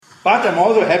But I'm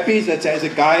also happy that there's a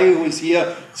guy who is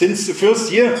here since the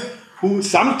first year, who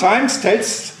sometimes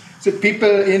tells the people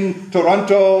in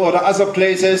Toronto or the other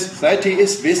places that he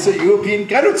is with the European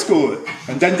Graduate School.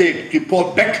 And then they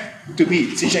report back to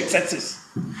me, Zizek says this.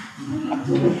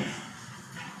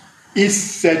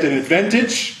 Is that an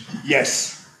advantage?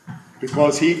 Yes,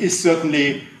 because he is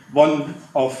certainly one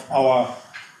of our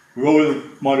role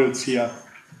models here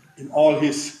in all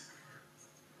his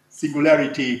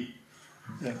singularity,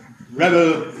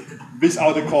 rebel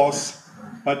without a cause,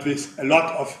 but with a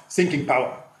lot of thinking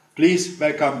power. Please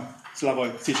welcome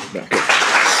Slavoj Zizek.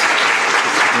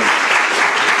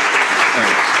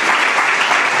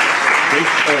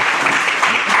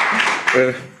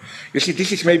 You see,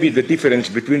 this is maybe the difference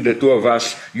between the two of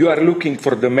us. You are looking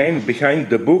for the man behind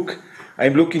the book.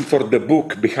 I'm looking for the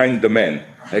book behind the man.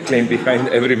 I claim behind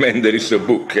every man there is a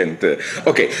book. And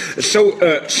okay,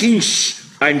 so since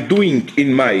I'm doing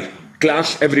in my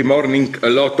class every morning a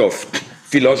lot of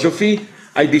philosophy,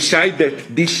 I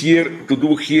decided this year to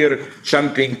do here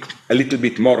something a little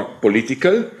bit more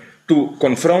political, to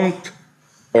confront,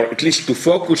 or at least to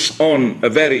focus on a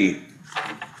very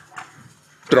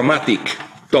traumatic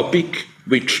topic,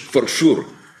 which for sure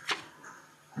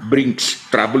brings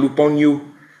trouble upon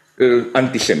you,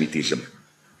 anti-Semitism.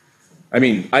 I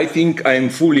mean, I think I am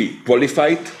fully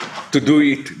qualified to do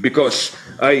it because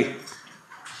I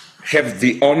have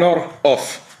the honor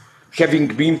of having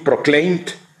been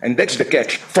proclaimed, and that's the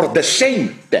catch, for the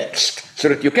same text, so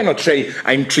that you cannot say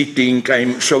I'm cheating,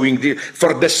 I'm showing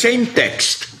for the same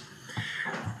text.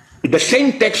 The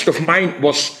same text of mine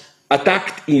was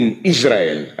attacked in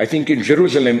Israel, I think in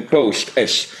Jerusalem Post,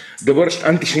 as the worst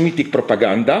anti-Semitic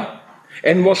propaganda,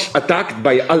 and was attacked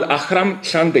by Al-Ahram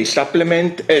Sunday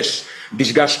Supplement as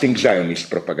disgusting Zionist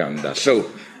propaganda.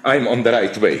 So I'm on the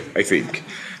right way, I think.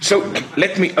 So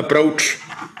let me approach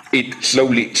it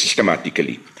slowly,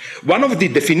 systematically. One of the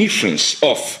definitions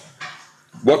of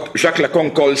what Jacques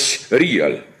Lacan calls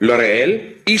real, le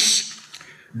réel, is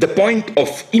the point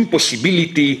of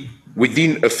impossibility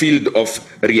within a field of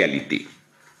reality.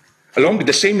 Along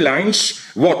the same lines,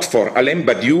 what for Alain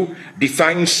Badiou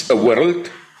defines a world,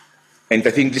 and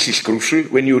I think this is crucial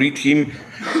when you read him,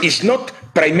 is not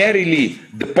primarily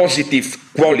the positive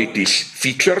qualities,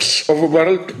 features of a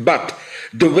world, but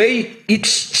the way its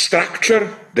structure,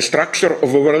 the structure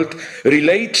of a world,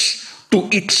 relates to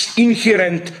its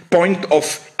inherent point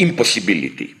of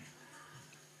impossibility.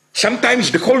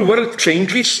 Sometimes the whole world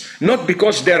changes, not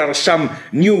because there are some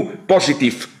new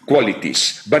positive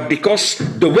qualities, but because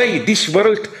the way this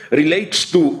world relates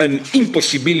to an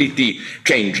impossibility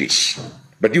changes.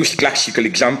 Badiou's classical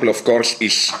example, of course,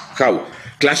 is how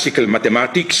classical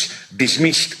mathematics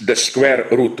dismissed the square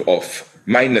root of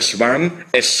 -1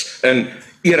 as an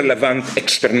irrelevant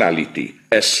externality,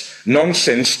 as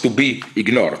nonsense to be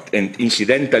ignored. And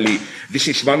incidentally, this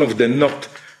is one of the not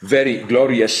very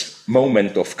glorious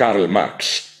moments of Karl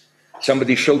Marx.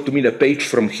 Somebody showed to me the page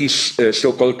from his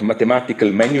so-called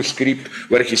mathematical manuscript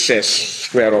where he says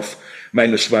square of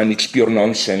 -1, it's pure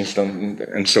nonsense,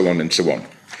 and so on and so on.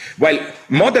 While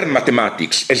modern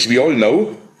mathematics, as we all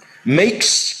know,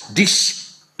 makes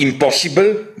this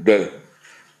impossible, the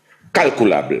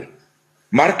calculable,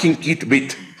 marking it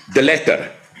with the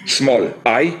letter small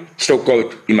I,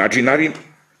 so-called imaginary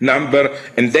number,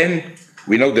 and then,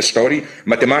 we know the story,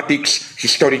 mathematics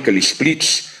historically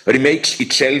splits, remakes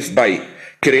itself by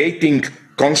creating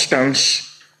constants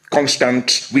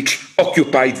which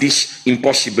occupy these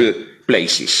impossible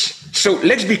places. So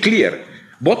let's be clear.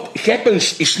 What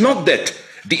happens is not that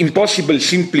the impossible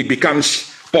simply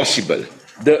becomes possible.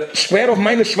 The square of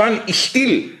 -1 is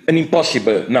still an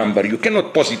impossible number. You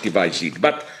cannot positivize it,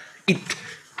 but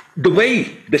the way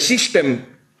the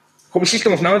whole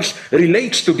system of knowledge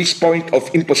relates to this point of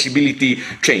impossibility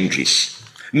changes.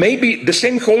 Maybe the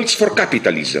same holds for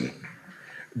capitalism.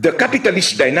 The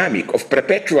capitalist dynamic of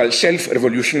perpetual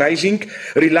self-revolutionizing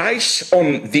relies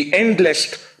on the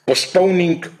endless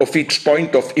postponing of its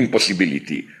point of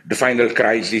impossibility, the final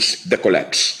crisis, the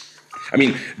collapse. I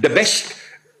mean, the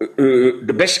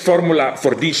best formula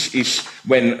for this is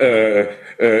when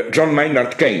John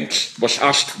Maynard Keynes was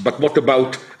asked, but what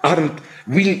about,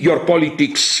 will your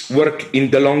politics work in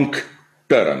the long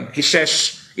term? He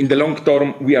says, in the long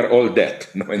term, we are all dead.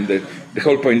 And the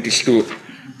whole point is to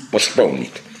postpone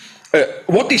it.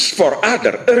 What is for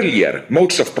other, earlier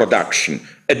modes of production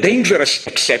a dangerous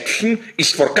exception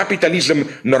is for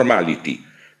capitalism normality.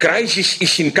 Crisis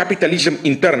is in capitalism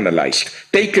internalized,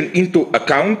 taken into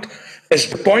account as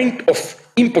the point of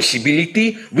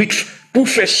impossibility which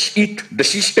pushes the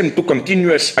system to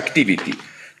continuous activity.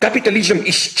 Capitalism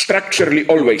is structurally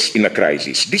always in a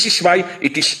crisis. This is why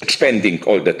it is expanding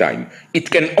all the time. It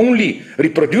can only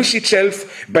reproduce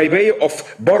itself by way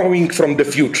of borrowing from the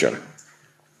future.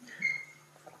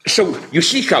 So you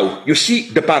see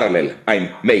the parallel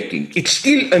I'm making. It's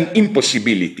still an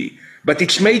impossibility, but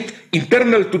it's made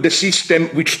internal to the system,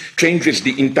 which changes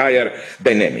the entire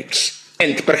dynamics.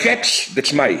 And perhaps,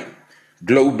 that's my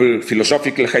global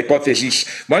philosophical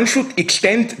hypothesis, one should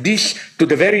extend this to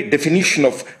the very definition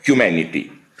of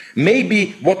humanity.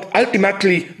 Maybe what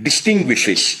ultimately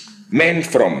distinguishes man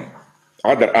from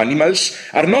other animals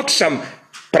are not some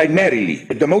primarily,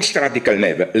 at the most radical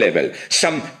level,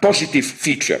 some positive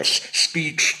features,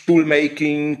 speech,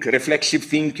 tool-making, reflexive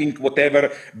thinking,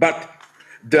 whatever, but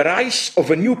the rise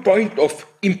of a new point of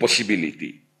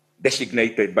impossibility,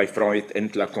 designated by Freud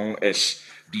and Lacan as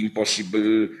the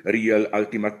impossible, real,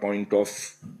 ultimate point of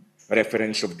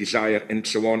reference of desire, and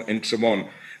so on and so on.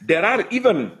 There are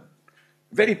even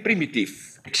very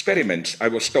primitive experiments, I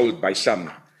was told by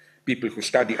some people who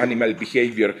study animal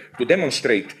behavior, to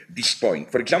demonstrate this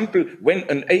point. For example, when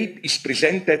an ape is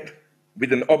presented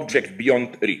with an object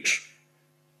beyond reach,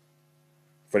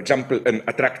 for example, an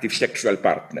attractive sexual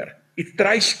partner, it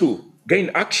tries to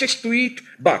gain access to it,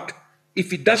 but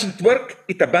if it doesn't work,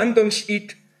 it abandons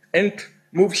it and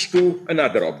moves to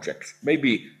another object.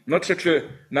 Maybe not such a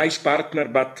nice partner,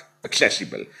 but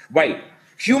accessible. While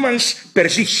humans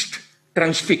persist,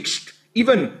 transfixed.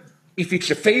 Even if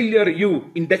it's a failure,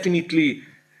 you indefinitely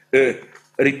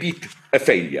repeat a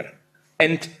failure.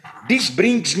 And this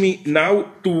brings me now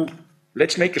to,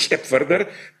 let's make a step further,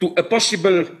 to a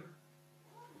possible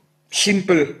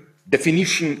simple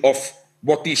definition of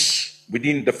what is,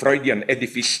 within the Freudian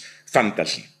edifice,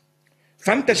 fantasy.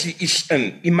 Fantasy is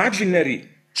an imaginary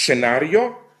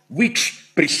scenario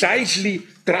which precisely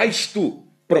tries to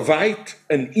provide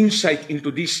an insight into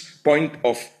this point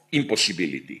of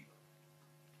impossibility.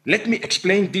 Let me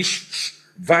explain this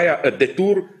via a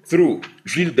detour through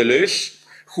Gilles Deleuze,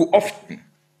 who often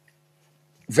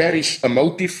varies a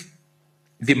motive,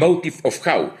 the motive of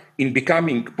how, in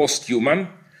becoming post-human,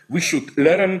 we should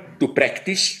learn to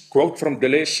practice, quote from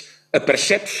Deleuze, a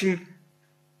perception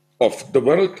of the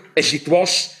world as it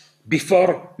was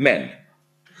before man.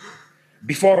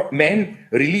 Before man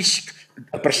released,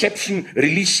 a perception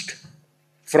released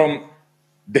from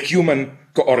the human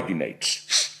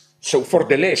coordinates. So for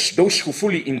Deleuze, those who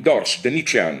fully endorse the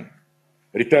Nietzschean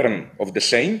return of the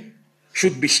same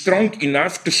should be strong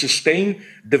enough to sustain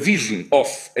the vision of,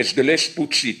 as Deleuze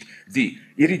puts it, the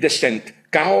iridescent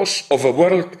chaos of a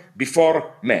world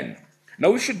before man. Now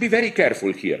we should be very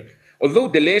careful here. Although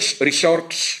Deleuze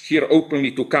resorts here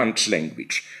openly to Kant's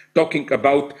language, talking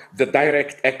about the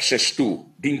direct access to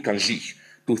Ding an sich,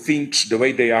 to things the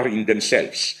way they are in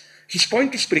themselves, his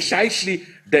point is precisely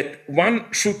that one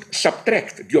should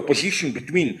subtract the opposition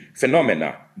between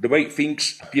phenomena, the way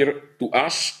things appear to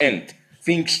us, and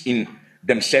things in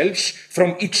themselves,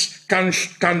 from its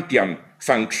Kantian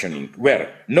functioning,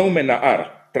 where noumena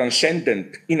are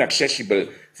transcendent, inaccessible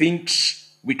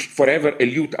things which forever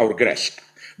elude our grasp.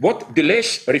 What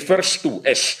Deleuze refers to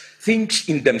as things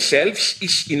in themselves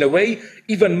is, in a way,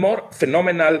 even more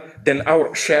phenomenal than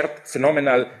our shared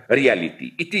phenomenal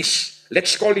reality. It is,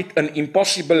 let's call it, an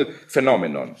impossible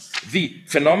phenomenon. The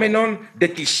phenomenon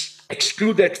that is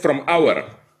excluded from our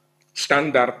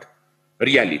standard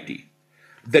reality.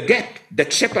 The gap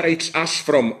that separates us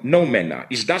from noumena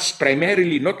is thus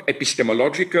primarily not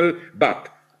epistemological, but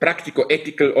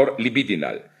practico-ethical or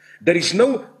libidinal. There is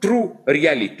no true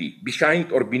reality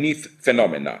behind or beneath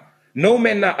phenomena.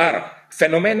 Noumena are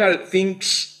phenomenal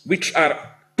things which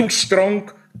are too strong,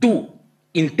 too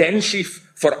intensive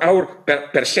for our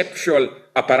perceptual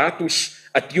apparatus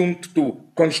attuned to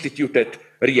constituted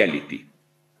reality.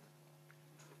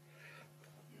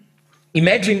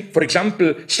 Imagine, for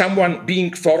example, someone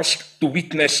being forced to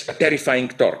witness a terrifying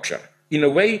torture. In a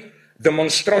way, the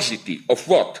monstrosity of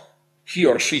what he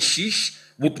or she sees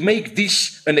would make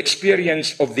this an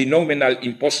experience of the noumenal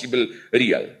impossible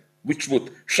real, which would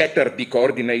shatter the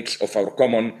coordinates of our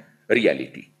common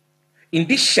reality. In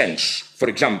this sense, for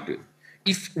example,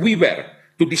 if we were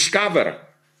to discover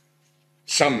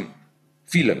some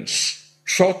films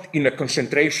shot in a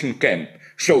concentration camp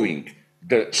showing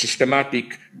the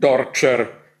systematic torture,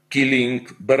 killing,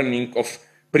 burning of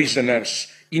prisoners,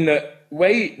 in a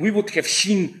way we would have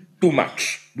seen too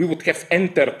much. We would have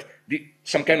entered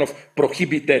some kind of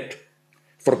prohibited,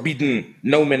 forbidden,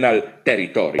 nominal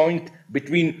territory. Point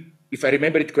between, if I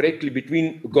remember it correctly,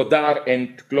 between Godard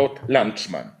and Claude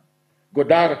Lanzmann.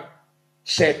 Godard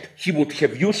said he would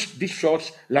have used these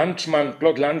shots.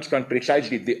 Claude Lanzmann,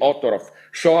 precisely the author of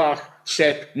Shoah,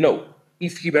 said, no,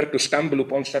 if he were to stumble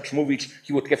upon such movies,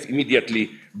 he would have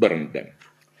immediately burned them.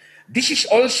 This is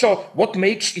also what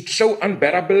makes it so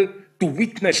unbearable to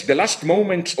witness the last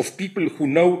moments of people who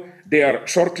know they are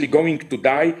shortly going to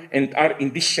die and are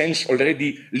in this sense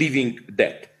already living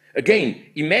dead. Again,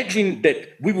 imagine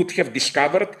that we would have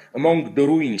discovered among the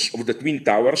ruins of the Twin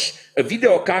Towers a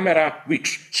video camera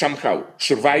which somehow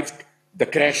survived the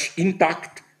crash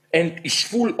intact and is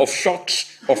full of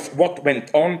shots of what went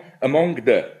on among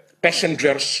the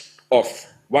passengers of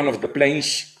one of the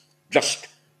planes just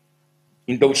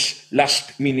in those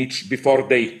last minutes before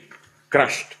they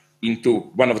crashed into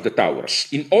one of the towers.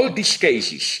 In all these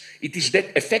cases, it is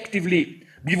that effectively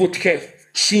we would have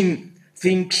seen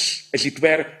things, as it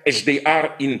were, as they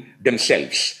are in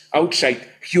themselves, outside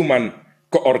human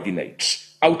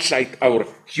coordinates, outside our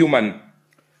human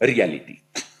reality.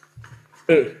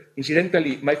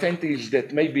 Incidentally, my fantasy is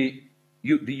that maybe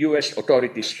the US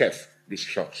authorities have these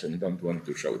shots and don't want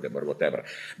to show them or whatever.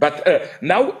 But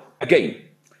now, again,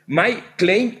 my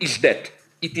claim is that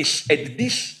it is at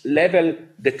this level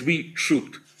that we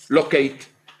should locate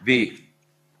the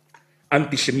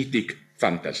anti-Semitic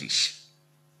fantasies.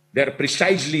 They're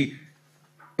precisely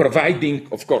providing,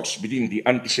 of course, within the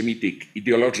anti-Semitic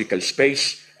ideological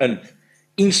space, an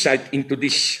insight into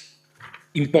this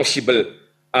impossible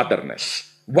otherness.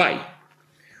 Why?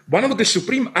 One of the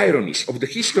supreme ironies of the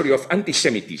history of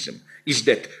anti-Semitism is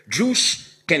that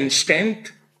Jews can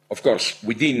stand, of course,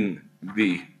 within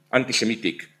the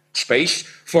anti-Semitic space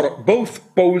for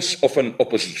both poles of an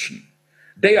opposition.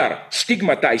 They are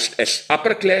stigmatized as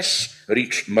upper class,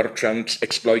 rich merchants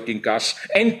exploiting us,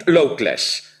 and low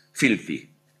class, filthy.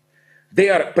 They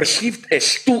are perceived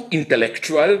as too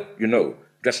intellectual,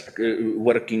 just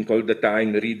working all the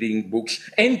time, reading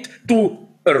books, and too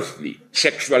earthly,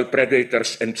 sexual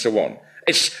predators, and so on,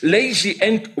 as lazy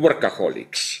and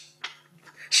workaholics.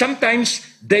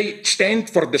 Sometimes they stand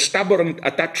for the stubborn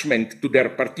attachment to their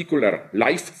particular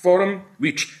life form,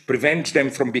 which prevents them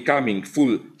from becoming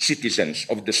full citizens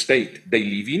of the state they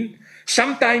live in.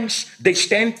 Sometimes they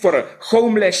stand for a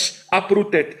homeless,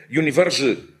 uprooted,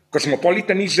 universal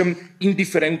cosmopolitanism,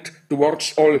 indifferent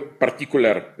towards all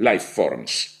particular life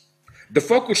forms. The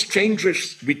focus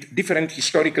changes with different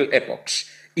historical epochs.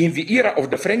 In the era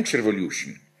of the French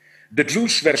Revolution, the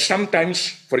Jews were sometimes,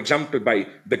 for example, by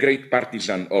the great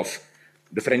partisan of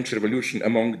the French Revolution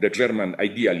among the German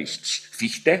idealists,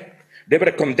 Fichte, they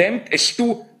were condemned as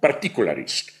too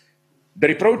particularist. The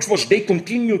reproach was they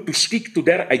continued to stick to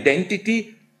their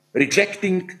identity,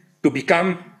 rejecting to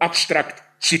become abstract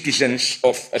citizens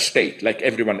of a state like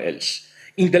everyone else.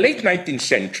 In the late 19th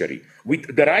century,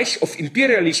 with the rise of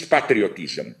imperialist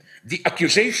patriotism, the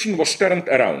accusation was turned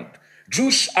around.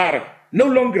 Jews are no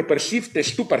longer perceived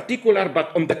as too particular,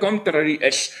 but on the contrary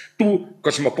as too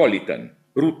cosmopolitan,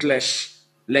 rootless,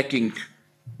 lacking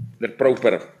the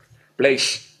proper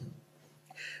place.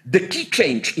 The key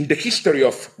change in the history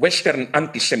of Western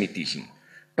anti-Semitism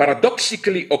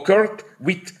paradoxically occurred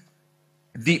with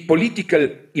the political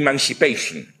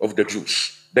emancipation of the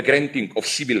Jews, the granting of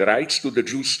civil rights to the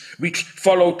Jews, which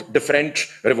followed the French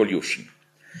Revolution.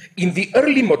 In the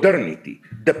early modernity,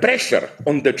 the pressure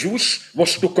on the Jews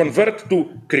was to convert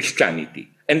to Christianity.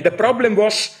 And the problem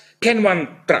was, can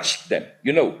one trust them?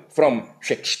 From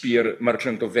Shakespeare,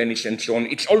 Merchant of Venice, and so on.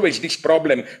 It's always this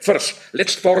problem. First,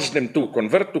 let's force them to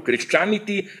convert to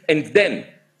Christianity, and then,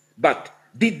 but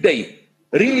did they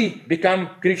really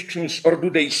become Christians, or do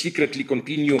they secretly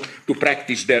continue to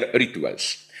practice their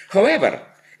rituals? However,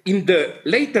 in the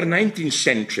later 19th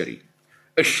century,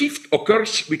 a shift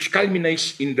occurs which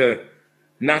culminates in the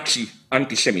Nazi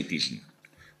anti-Semitism.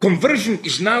 Conversion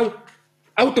is now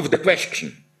out of the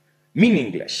question,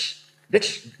 meaningless.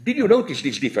 Did you notice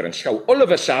this difference? How all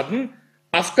of a sudden,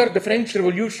 after the French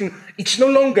Revolution, it's no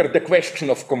longer the question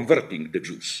of converting the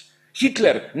Jews.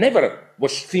 Hitler never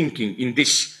was thinking in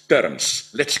these terms,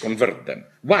 let's convert them.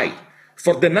 Why?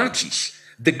 For the Nazis,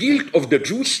 the guilt of the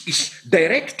Jews is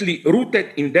directly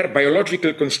rooted in their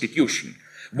biological constitution.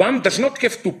 One does not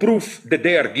have to prove that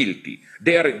they are guilty.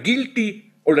 They are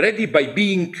guilty already by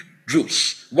being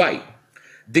Jews. Why?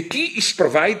 The key is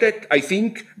provided, I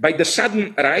think, by the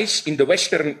sudden rise in the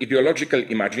Western ideological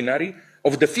imaginary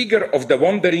of the figure of the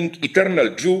wandering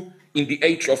eternal Jew in the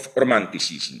age of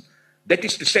Romanticism. That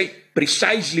is to say,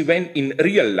 precisely when in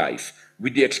real life,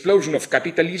 with the explosion of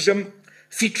capitalism,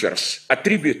 features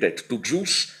attributed to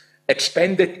Jews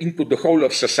expanded into the whole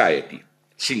of society,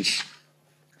 since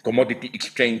commodity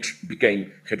exchange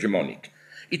became hegemonic.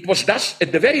 It was thus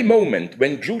at the very moment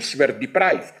when Jews were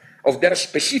deprived of their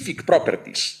specific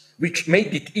properties, which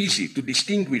made it easy to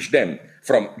distinguish them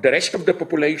from the rest of the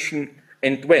population,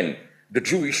 and when the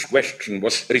Jewish question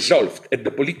was resolved at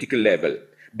the political level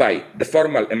by the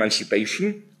formal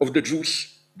emancipation of the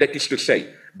Jews, that is to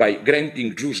say, by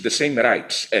granting Jews the same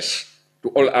rights as to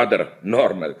all other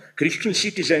normal Christian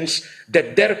citizens,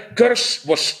 that their curse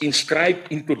was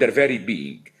inscribed into their very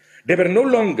being. They were no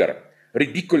longer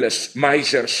ridiculous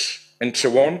misers and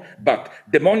so on, but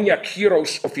demoniac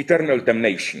heroes of eternal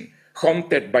damnation,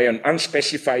 haunted by an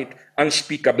unspecified,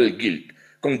 unspeakable guilt,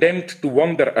 condemned to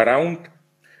wander around,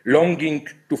 longing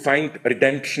to find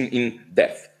redemption in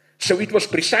death. So it was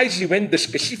precisely when the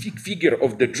specific figure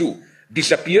of the Jew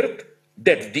disappeared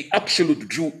that the absolute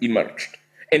Jew emerged.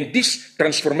 And this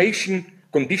transformation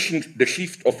conditioned the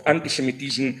shift of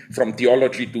anti-Semitism from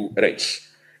theology to race.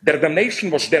 Their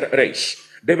damnation was their race.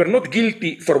 They were not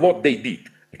guilty for what they did: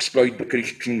 exploit the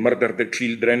Christian, murder their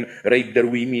children, rape their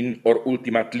women, or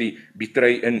ultimately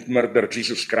betray and murder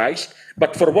Jesus Christ,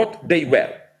 but for what they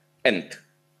were. And,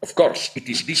 of course, it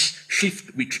is this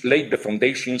shift which laid the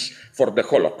foundations for the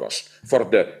Holocaust, for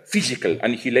the physical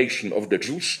annihilation of the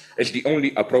Jews as the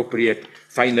only appropriate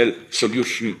final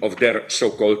solution of their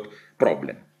so-called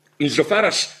problem. Insofar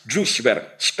as Jews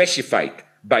were specified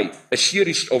by a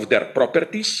series of their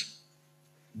properties,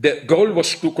 the goal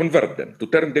was to convert them, to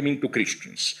turn them into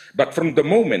Christians. But from the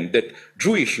moment that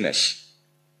Jewishness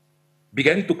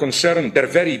began to concern their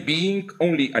very being,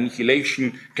 only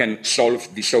annihilation can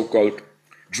solve the so-called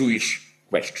Jewish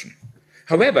question.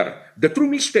 However, the true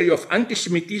mystery of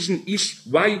anti-Semitism is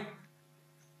why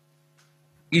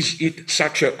is it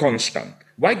such a constant?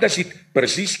 Why does it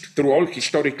persist through all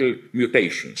historical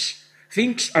mutations?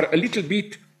 Things are a little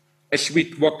bit as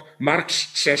with what Marx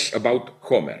says about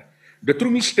Homer. The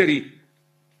true mystery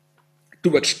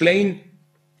to explain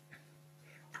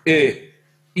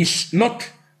is not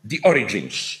the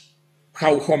origins,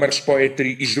 how Homer's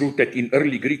poetry is rooted in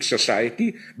early Greek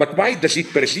society, but why does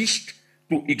it persist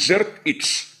to exert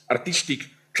its artistic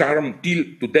charm till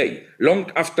today,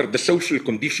 long after the social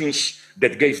conditions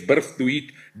that gave birth to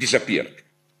it disappeared.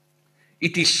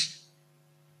 It is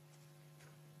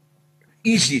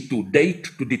easy to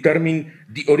date, to determine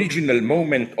the original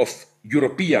moment of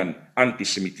European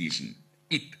anti-Semitism.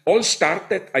 It all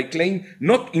started, I claim,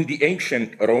 not in the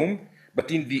ancient Rome,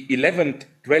 but in the 11th,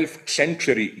 12th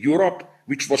century Europe,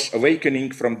 which was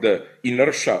awakening from the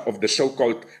inertia of the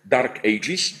so-called Dark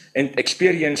Ages and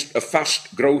experienced a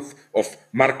fast growth of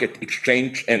market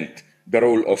exchange and the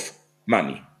role of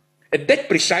money. At that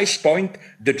precise point,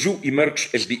 the Jew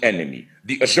emerged as the enemy,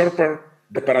 the usurper,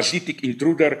 the parasitic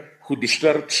intruder who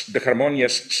disturbs the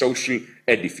harmonious social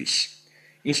edifice.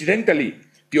 Incidentally,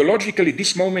 theologically,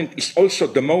 this moment is also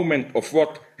the moment of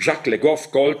what Jacques Le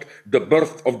Goff called the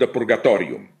birth of the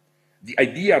Purgatorium. The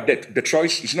idea that the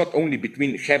choice is not only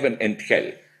between heaven and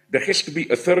hell. There has to be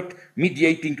a third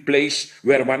mediating place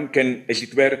where one can, as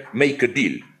it were, make a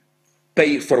deal,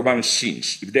 pay for one's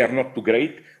sins, if they are not too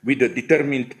great, with a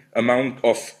determined amount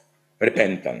of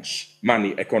repentance,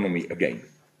 money, economy again.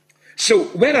 So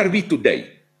where are we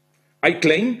today? I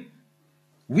claim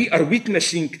we are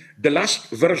witnessing the last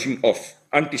version of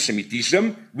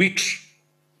anti-Semitism, which,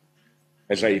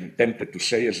 as I am tempted to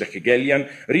say as a Hegelian,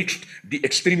 reached the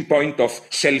extreme point of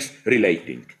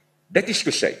self-relating. That is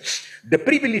to say, the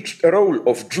privileged role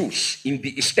of Jews in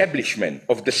the establishment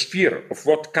of the sphere of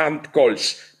what Kant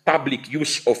calls public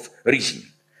use of reason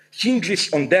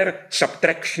hinges on their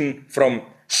subtraction from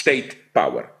state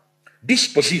power. This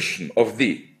position of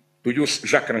the, to use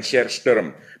Jacques Rancière's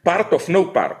term, part of no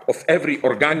part of every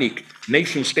organic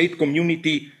nation-state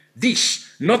community,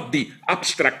 this, not the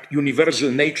abstract universal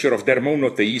nature of their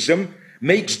monotheism,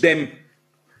 makes them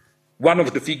one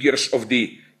of the figures of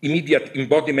the immediate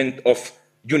embodiment of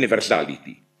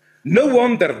universality. No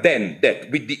wonder then that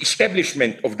with the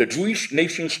establishment of the Jewish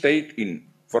nation-state in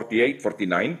 48,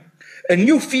 49, a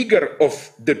new figure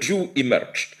of the Jew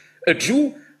emerged, a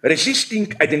Jew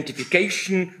resisting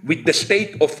identification with the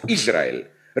state of Israel,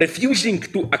 refusing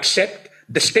to accept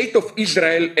the state of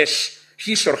Israel as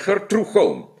his or her true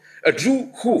home, a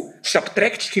Jew who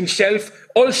subtracts himself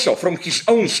also from his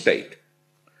own state,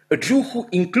 a Jew who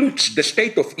includes the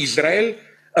state of Israel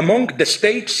among the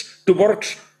states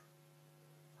towards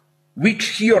which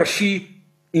he or she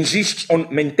insists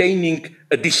on maintaining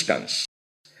a distance.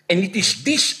 And it is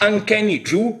this uncanny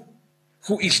Jew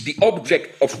who is the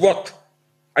object of what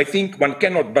I think one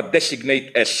cannot but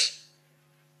designate as,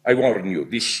 I warn you,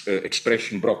 this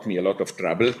expression brought me a lot of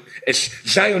trouble, as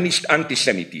Zionist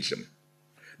anti-Semitism.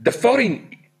 The foreign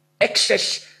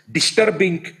excess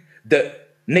disturbing the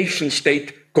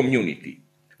nation-state community.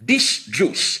 These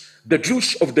Jews, the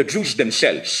Jews of the Jews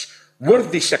themselves,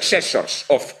 worthy successors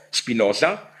of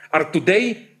Spinoza, are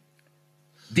today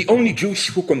the only Jews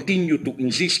who continue to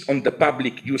insist on the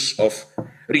public use of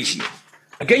reason.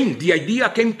 Again, the idea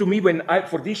came to me when I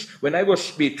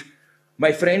was with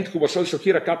my friend who was also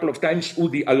here a couple of times,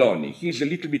 Udi Aloni. He's a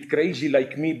little bit crazy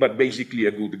like me, but basically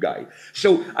a good guy.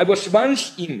 So I was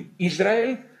once in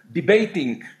Israel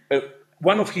debating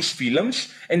one of his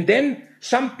films, and then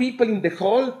some people in the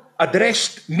hall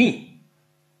addressed me,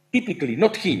 typically,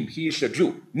 not him, he is a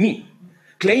Jew, me,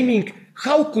 claiming,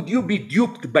 how could you be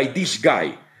duped by this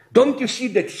guy? Don't you see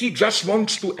that he just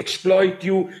wants to exploit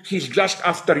you? He's just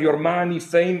after your money,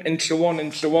 fame, and so on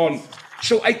and so on.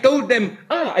 So I told them,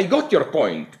 I got your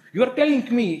point. You are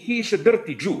telling me he is a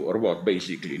dirty Jew or what,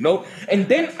 basically, no? And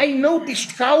then I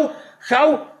noticed how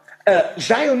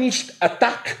Zionists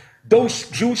attack those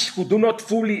Jews who do not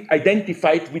fully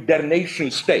identify with their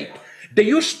nation state. They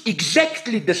use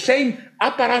exactly the same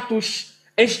apparatus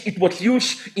as it was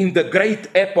used in the great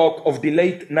epoch of the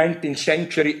late 19th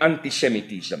century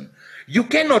anti-Semitism. You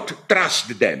cannot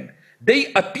trust them.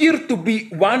 They appear to be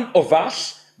one of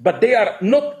us, but they are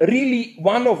not really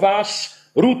one of us,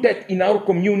 rooted in our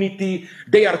community.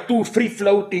 They are too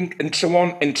free-floating, and so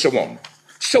on and so on.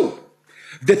 So,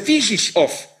 the thesis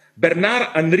of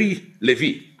Bernard-Henri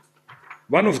Lévy,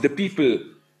 one of the people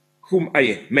whom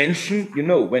I mentioned, you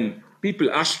know, when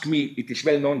people ask me, it is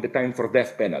well known the time for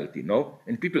death penalty, no?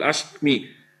 And people ask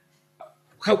me,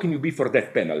 how can you be for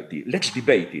death penalty? Let's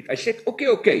debate it. I said,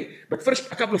 okay, but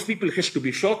first a couple of people has to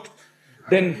be shot,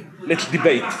 then let's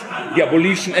debate the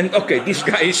abolition, and okay, this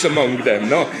guy is among them,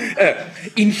 no?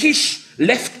 In his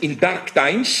Left in Dark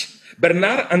Times,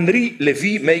 Bernard-Henri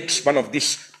Lévy makes one of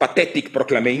these pathetic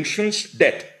proclamations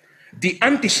that the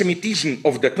anti-Semitism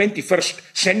of the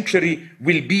 21st century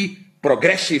will be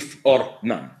progressive or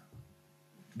none.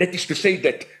 That is to say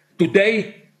that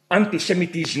today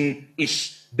anti-Semitism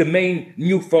is the main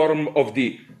new form of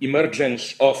the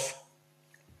emergence of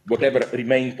whatever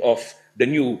remained of the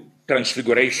new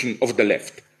transfiguration of the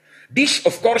left. This,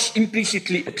 of course,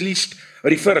 implicitly at least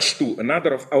refers to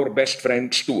another of our best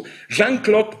friends, to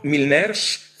Jean-Claude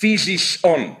Milner's thesis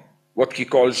on what he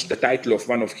calls the title of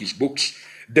one of his books,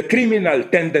 The Criminal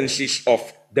Tendencies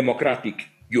of Democratic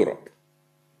Europe.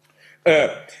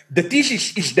 The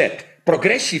thesis is that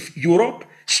progressive Europe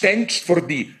stands for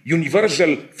the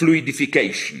universal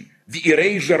fluidification, the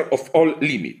erasure of all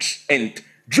limits, and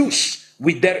Jews,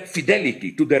 with their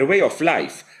fidelity to their way of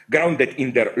life, grounded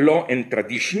in their law and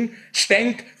tradition,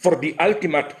 stand for the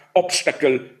ultimate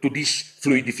obstacle to this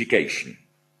fluidification.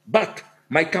 But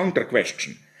my counter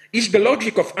question, is the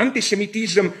logic of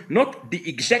anti-Semitism not the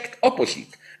exact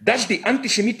opposite? Does the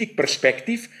anti-Semitic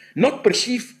perspective not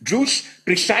perceive Jews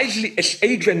precisely as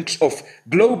agents of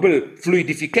global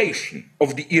fluidification,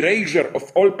 of the erasure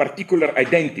of all particular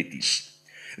identities?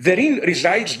 Therein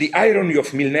resides the irony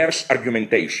of Milner's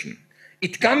argumentation.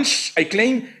 It comes, I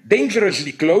claim,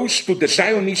 dangerously close to the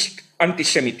Zionist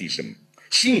anti-Semitism,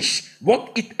 since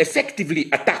what it effectively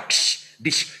attacks,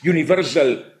 this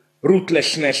universal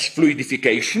rootlessness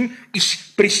fluidification,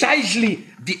 is precisely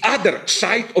the other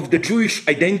side of the Jewish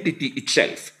identity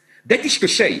itself. That is to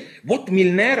say, what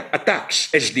Milner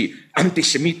attacks as the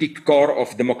anti-Semitic core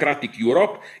of democratic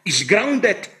Europe is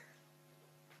grounded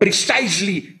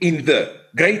precisely in the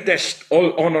greatest,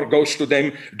 all honor goes to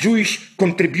them, Jewish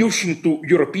contribution to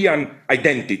European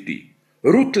identity.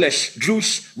 Rootless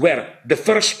Jews were the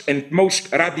first and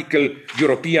most radical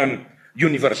European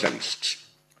universalists.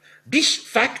 This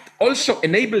fact also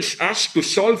enables us to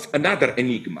solve another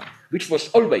enigma, which was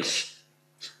always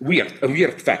a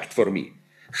weird fact for me.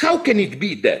 How can it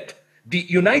be that the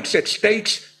United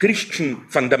States Christian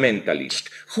fundamentalists,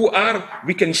 who are,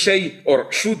 we can say,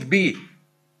 or should be,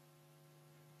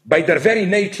 by their very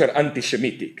nature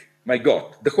anti-Semitic, my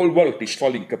God, the whole world is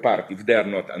falling apart if they are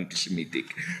not anti-Semitic.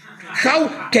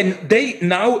 How can they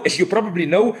now, as you probably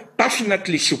know,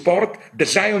 passionately support the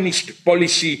Zionist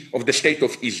policy of the State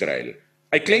of Israel?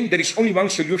 I claim there is only one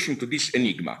solution to this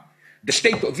enigma. The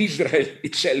State of Israel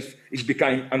itself is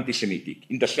becoming anti-Semitic,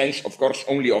 in the sense, of course,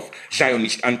 only of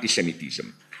Zionist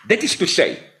anti-Semitism. That is to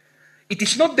say, it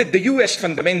is not that the US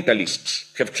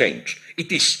fundamentalists have changed.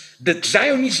 It is that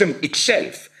Zionism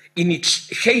itself, in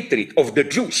its hatred of the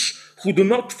Jews who do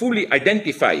not fully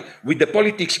identify with the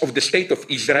politics of the State of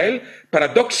Israel,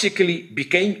 paradoxically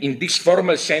became, in this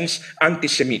formal sense,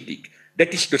 anti-Semitic.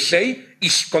 That is to say,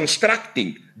 is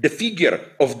constructing the figure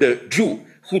of the Jew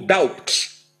who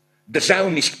doubts the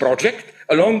Zionist project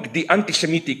along the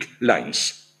anti-Semitic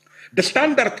lines. The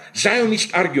standard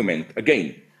Zionist argument,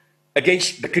 again,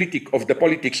 against the critic of the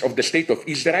politics of the State of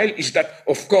Israel is that,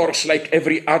 of course, like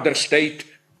every other state,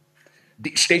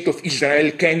 the State of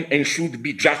Israel can and should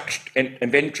be judged and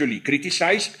eventually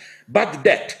criticized, but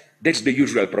that's the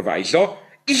usual proviso,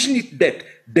 isn't it that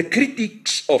the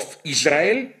critics of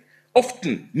Israel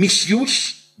often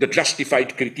misuse the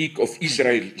justified critique of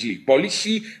Israeli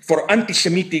policy for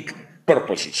anti-Semitic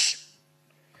purposes?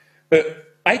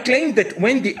 I claim that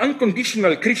when the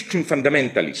unconditional Christian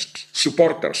fundamentalists,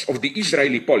 supporters of the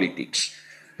Israeli politics,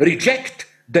 reject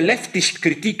the leftist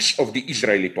critiques of the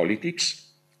Israeli politics,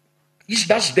 is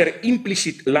thus their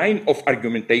implicit line of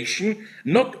argumentation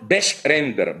not best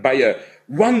rendered by a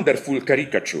wonderful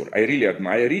caricature, I really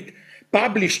admire it,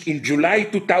 published in July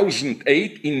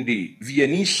 2008 in the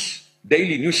Viennese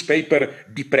daily newspaper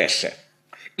Die Presse.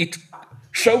 It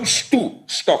shows two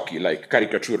stocky,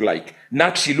 caricature-like,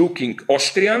 Nazi-looking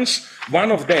Austrians.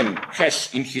 One of them has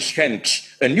in his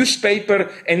hands a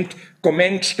newspaper and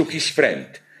comments to his friend.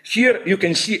 Here you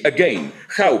can see again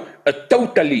how a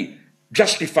totally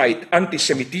justified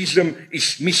anti-Semitism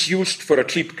is misused for a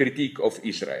cheap critique of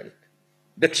Israel.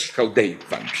 That's how they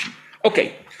function.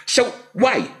 Okay, so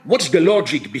why? What's the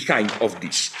logic behind of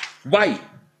this? Why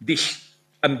this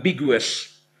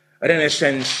ambiguous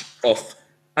renaissance of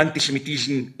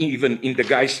anti-Semitism, even in the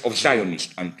guise of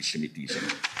Zionist anti-Semitism?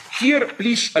 Here,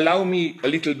 please allow me a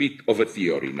little bit of a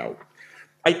theory now.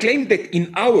 I claim that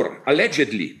in our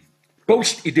allegedly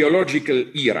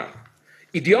post-ideological era,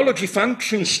 ideology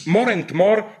functions more and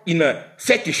more in a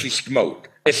fetishist mode,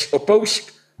 as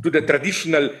opposed to the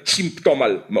traditional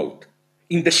symptomal mode.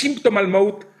 In the symptomal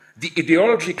mode, the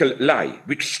ideological lie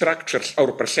which structures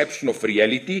our perception of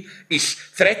reality is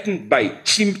threatened by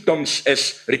symptoms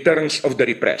as returns of the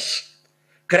repressed,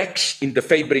 cracks in the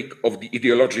fabric of the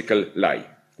ideological lie,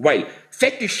 while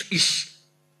fetish is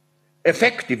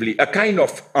effectively a kind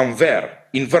of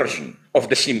inversion of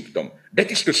the symptom.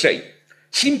 That is to say,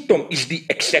 symptom is the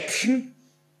exception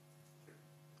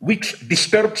which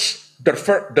disturbs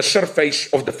the surface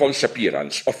of the false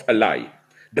appearance of a lie,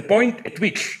 the point at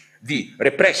which the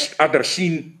repressed other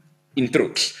seen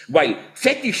intrudes, while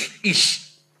fetish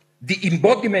is the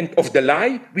embodiment of the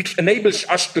lie which enables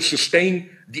us to sustain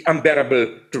the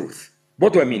unbearable truth.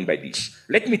 What do I mean by this?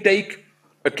 Let me take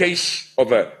a case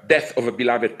of a death of a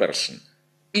beloved person.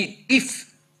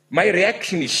 If my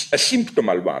reaction is a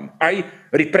symptomal one, I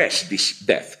repress this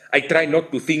death. I try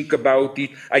not to think about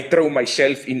it. I throw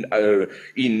myself in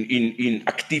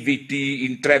activity,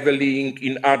 in traveling,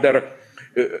 in other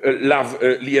love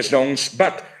liaisons.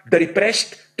 But the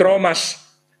repressed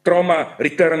trauma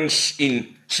returns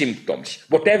in symptoms.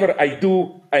 Whatever I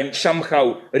do, I'm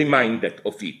somehow reminded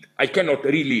of it. I cannot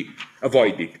really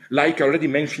avoid it. Like I already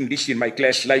mentioned this in my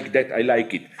class, like that, I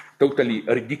like it. Totally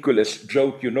a ridiculous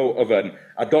joke, of an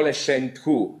adolescent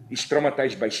who is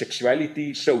traumatized by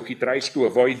sexuality, so he tries to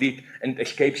avoid it and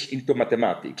escapes into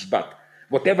mathematics. But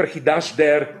whatever he does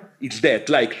there, it's that.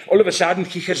 Like, all of a sudden,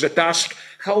 he has a task,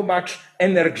 how much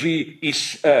energy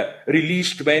is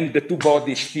released when the two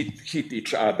bodies hit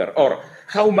each other, or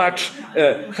how much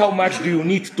do you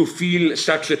need to fill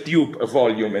such a tube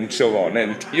volume, and so on,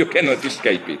 and you cannot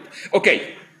escape it.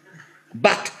 Okay,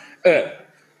 but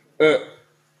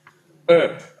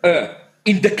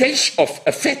in the case of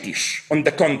a fetish, on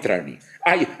the contrary,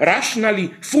 I rationally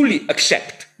fully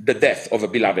accept the death of a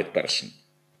beloved person.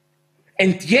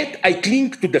 And yet I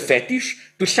cling to the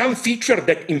fetish, to some feature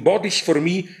that embodies for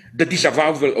me the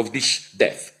disavowal of this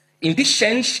death. In this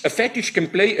sense, a fetish can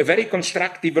play a very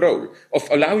constructive role of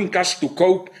allowing us to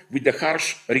cope with the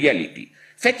harsh reality.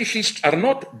 Fetishists are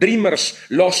not dreamers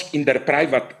lost in their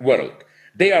private world.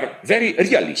 They are very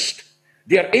realist.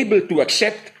 They are able to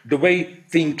accept the way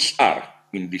things are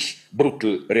in this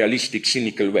brutal, realistic,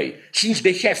 cynical way, since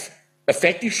they have a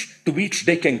fetish to which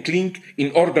they can cling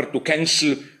in order to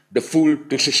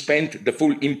suspend the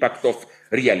full impact of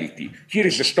reality. Here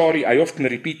is a story I often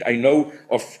repeat. I know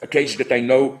of a case that I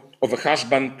know of a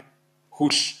husband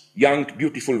whose young,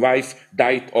 beautiful wife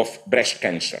died of breast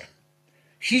cancer.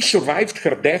 He survived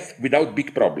her death without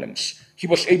big problems. He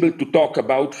was able to talk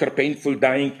about her painful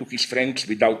dying to his friends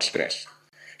without stress.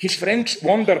 His friends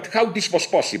wondered how this was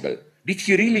possible. Did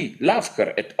he really love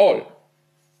her at all?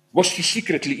 Was he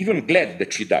secretly even glad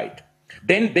that she died?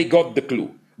 Then they got the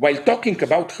clue. While talking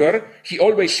about her, he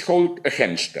always held a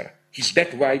hamster, his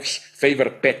dead wife's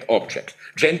favorite pet object,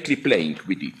 gently playing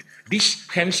with it. This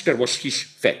hamster was his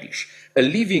fetish, a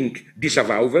living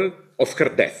disavowal of her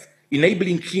death,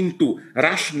 enabling him to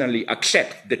rationally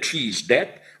accept that she is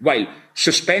dead, while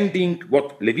suspending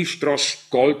what Lévi-Strauss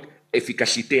called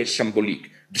efficacité symbolique,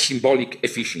 the symbolic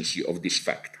efficiency of this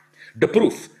fact. The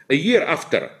proof, a year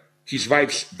after his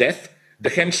wife's death, the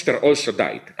hamster also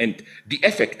died, and the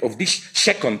effect of this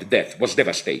second death was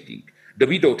devastating. The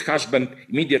widowed husband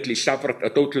immediately suffered a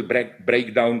total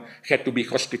breakdown, had to be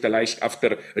hospitalized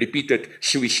after repeated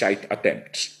suicide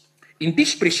attempts. In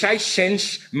this precise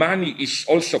sense, money is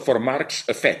also for Marx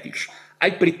a fetish.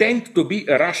 I pretend to be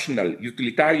a rational,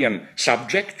 utilitarian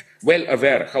subject, well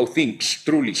aware how things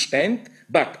truly stand,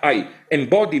 but I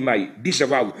embody my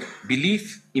disavowed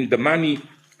belief in the money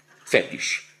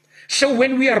fetish. So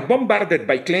when we are bombarded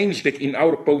by claims that in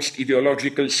our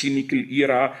post-ideological, cynical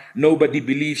era, nobody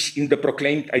believes in the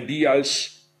proclaimed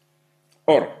ideals,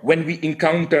 or when we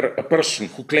encounter a person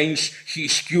who claims he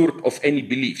is cured of any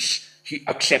beliefs, he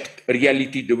accepts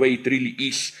reality the way it really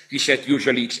is. He said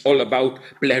usually it's all about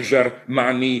pleasure,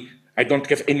 money, I don't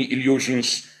have any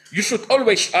illusions. You should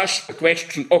always ask the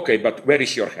question, okay, but where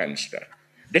is your hamster?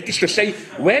 That is to say,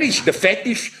 where is the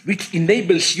fetish which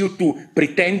enables you to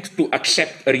pretend to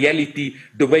accept reality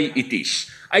the way it is?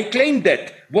 I claim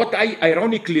that what I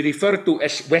ironically refer to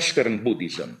as Western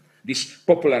Buddhism, this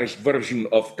popularized version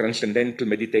of transcendental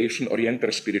meditation,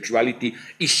 Oriental spirituality,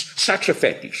 is such a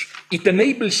fetish. It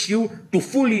enables you to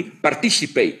fully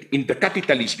participate in the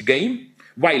capitalist game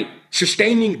while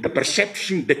sustaining the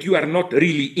perception that you are not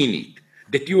really in it,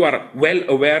 that you are well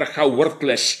aware how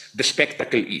worthless the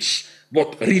spectacle is.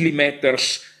 What really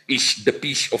matters is the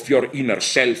piece of your inner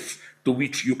self to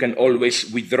which you can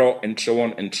always withdraw, and so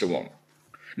on and so on.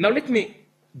 Now let me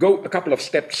go a couple of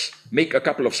steps, make a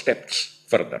couple of steps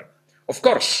further. Of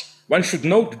course, one should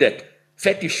note that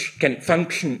fetish can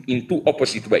function in two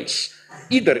opposite ways.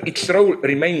 Either its role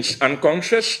remains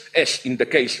unconscious, as in the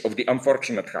case of the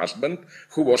unfortunate husband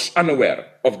who was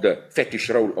unaware of the fetish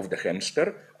role of the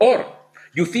hamster, or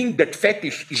you think that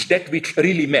fetish is that which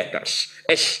really matters,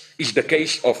 as is the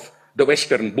case of the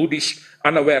Western Buddhist,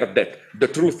 unaware that the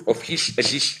truth of his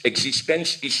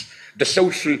existence is the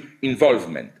social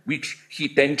involvement, which he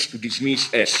tends to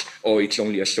dismiss as, oh, it's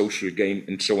only a social game,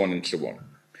 and so on and so on.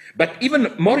 But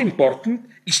even more important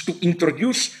is to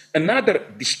introduce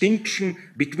another distinction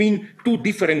between two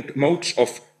different modes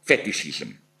of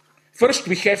fetishism. First,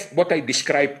 we have what I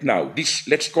described now, this,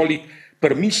 let's call it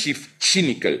permissive,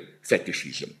 cynical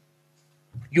fetishism.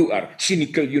 You are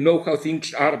cynical, you know how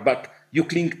things are, but you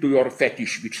cling to your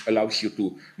fetish, which allows you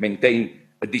to maintain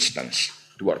a distance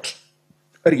towards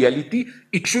reality.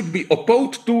 It should be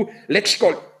opposed to, let's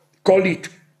call it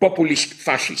populist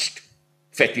fascist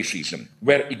fetishism,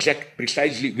 where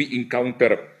precisely we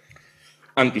encounter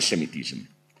anti-Semitism.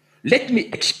 Let me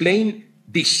explain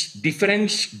this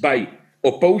difference by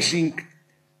opposing,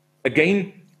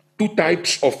 again, two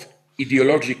types of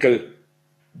ideological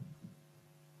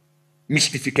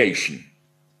mystification.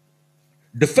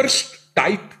 The first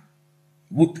type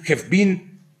would have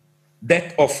been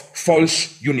that of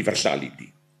false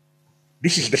universality.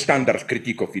 This is the standard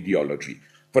critique of ideology.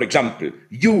 For example,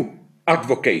 you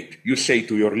advocate, you say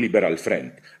to your liberal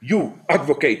friend, you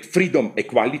advocate freedom,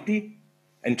 equality,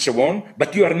 and so on,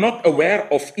 but you are not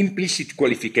aware of implicit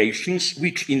qualifications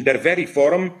which in their very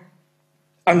form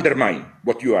undermine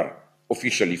what you are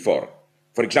officially for.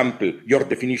 For example, your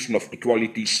definition of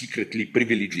equality secretly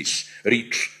privileges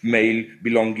rich, male,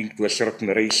 belonging to a certain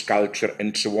race, culture,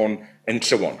 and so on, and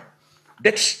so on.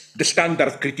 That's the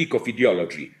standard critique of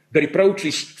ideology. The reproach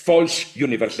is false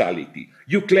universality.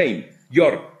 You claim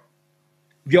your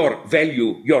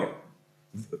value,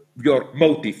 your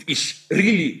motive is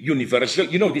really universal.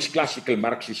 You know this classical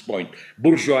Marxist point.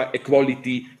 Bourgeois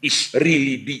equality is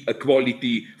really the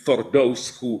equality for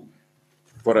those who,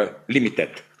 for a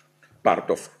limited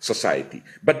part of society.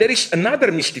 But there is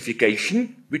another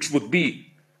mystification, which would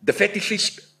be the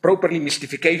fetishist properly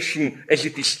mystification as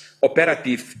it is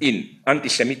operative in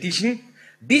anti-Semitism.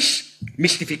 This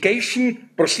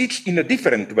mystification proceeds in a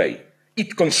different way.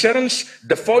 It concerns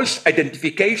the false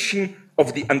identification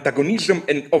of the antagonism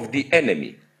and of the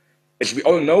enemy. As we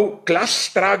all know, class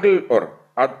struggle or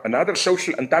another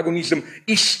social antagonism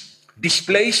is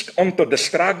displaced onto the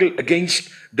struggle against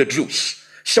the Jews,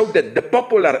 so that the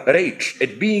popular rage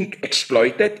at being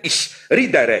exploited is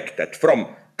redirected from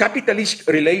capitalist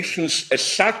relations as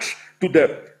such to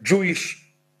the Jewish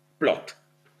plot.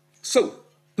 So,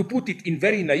 to put it in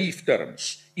very naive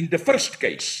terms, in the first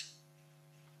case,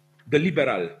 the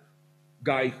liberal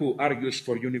guy who argues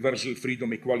for universal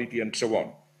freedom, equality, and so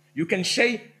on, you can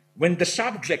say when the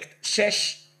subject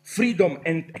says freedom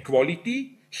and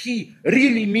equality, he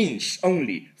really means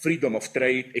only freedom of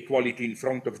trade, equality in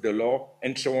front of the law,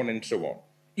 and so on and so on.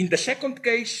 In the second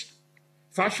case,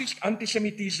 fascist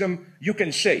anti-Semitism, you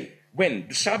can say when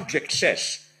the subject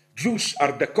says Jews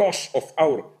are the cause of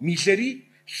our misery,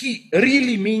 he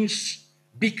really means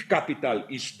big capital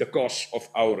is the cause of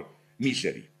our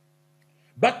misery.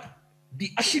 But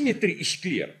the asymmetry is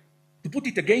clear. to put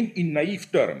it again in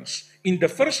naive terms, in the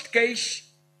first case,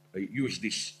 I use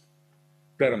these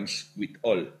terms with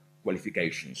all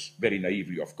qualifications, very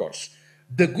naively, of course.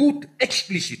 The good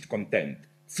explicit content,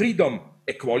 freedom,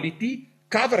 equality,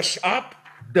 covers up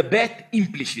the bad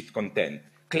implicit content,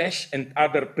 class and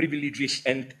other privileges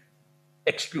and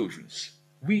exclusions.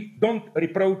 We don't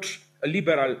reproach a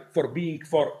liberal for being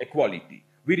for equality.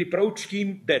 We reproach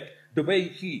him that the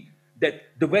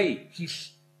way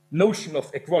his notion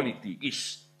of equality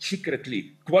is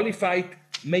secretly qualified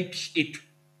makes it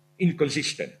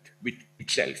inconsistent with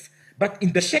itself. But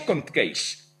in the second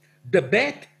case, the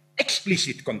bad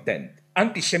explicit content,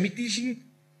 anti-Semitism,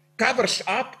 covers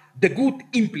up the good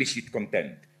implicit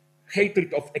content,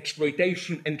 hatred of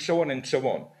exploitation, and so on and so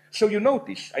on. So you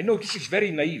notice, I know this is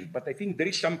very naive, but I think there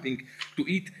is something to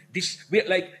it.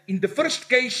 Like in the first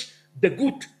case, the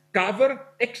good cover,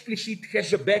 explicit,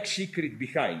 has a bad secret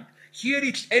behind. Here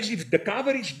it's as if the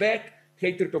cover is bad,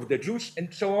 hatred of the Jews,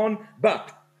 and so on,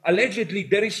 but allegedly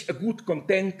there is a good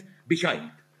content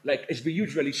behind. Like, as we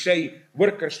usually say,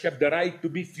 workers have the right to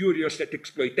be furious at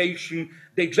exploitation.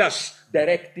 They just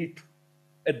direct it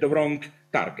at the wrong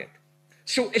target.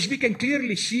 So, as we can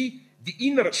clearly see, the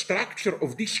inner structure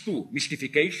of these two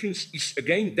mystifications is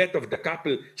again that of the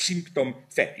couple symptom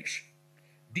fetish.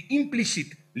 The implicit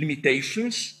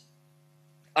limitations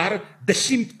are the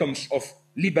symptoms of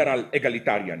liberal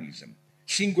egalitarianism,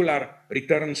 singular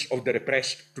returns of the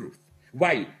repressed truth,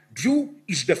 while Jew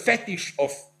is the fetish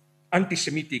of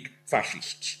anti-Semitic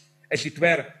fascists. As it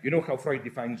were, you know how Freud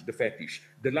defines the fetish.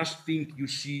 The last thing you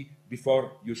see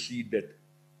before you see that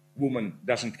woman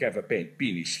doesn't have a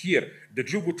penis. Here, the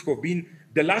Jew would have been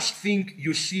the last thing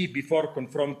you see before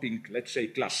confronting, let's say,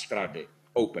 class struggle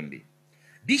openly.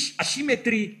 This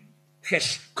asymmetry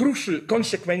has crucial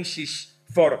consequences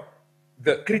for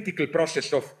the critical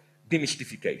process of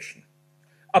demystification.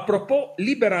 Apropos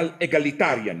liberal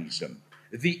egalitarianism,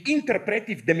 the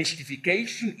interpretive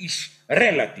demystification is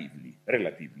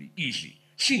relatively easy,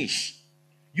 since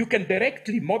you can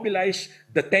directly mobilize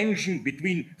the tension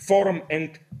between form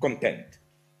and content.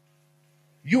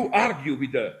 You argue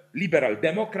with a liberal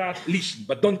Democrat, listen,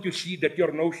 but don't you see that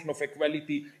your notion of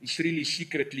equality is really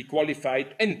secretly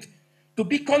qualified? And to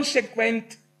be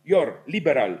consequent, your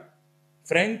liberal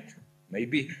friend,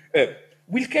 maybe,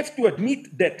 will have to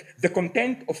admit that the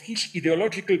content of his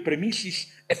ideological premises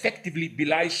effectively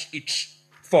belies its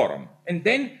form. And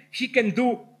then he can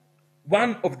do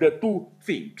one of the two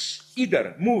things.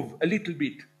 Either move a little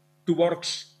bit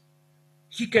towards,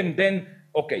 he can then,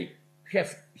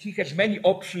 he has many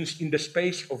options in the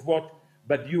space of what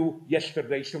Badiou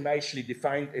yesterday so nicely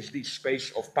defined as this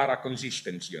space of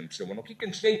paraconsistency and so on. He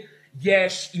can say,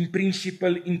 yes, in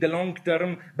principle, in the long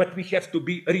term, but we have to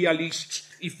be realists.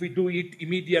 If we do it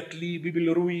immediately, we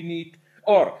will ruin it.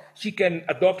 Or he can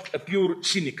adopt a pure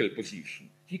cynical position.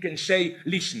 He can say,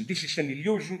 listen, this is an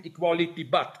illusion, equality,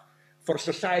 but for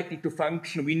society to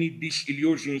function, we need these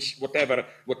illusions, whatever.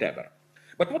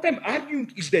 But what I'm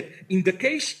arguing is that in the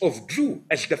case of Jew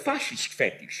as the fascist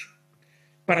fetish,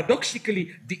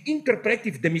 paradoxically, the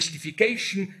interpretive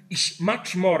demystification is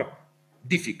much more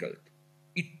difficult.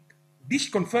 This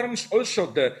confirms also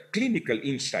the clinical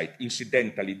insight,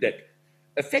 incidentally, that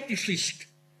a fetishist,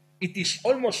 it is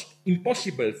almost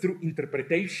impossible through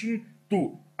interpretation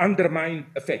to undermine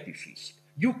a fetishist.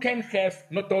 You can have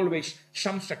not always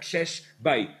some success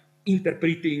by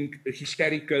interpreting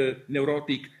hysterical,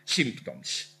 neurotic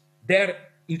symptoms. Their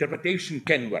interpretation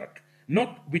can work,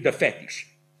 not with a fetish.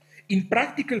 In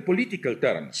practical political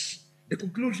terms, the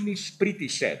conclusion is pretty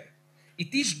sad.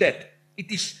 It is that it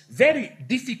is very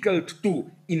difficult to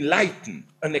enlighten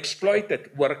an exploited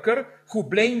worker who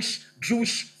blames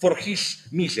Jews for his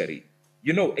misery.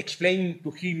 You know, explaining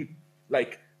to him,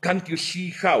 like, can't you see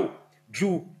how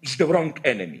Jew is the wrong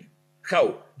enemy?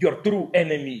 How your true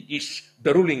enemy is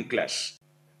the ruling class?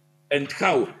 And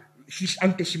how his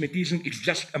anti-Semitism is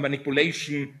just a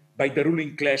manipulation by the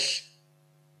ruling class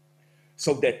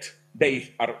so that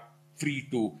they are free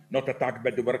to not attack by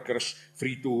the workers,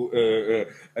 free to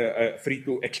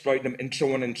exploit them, and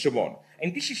so on and so on.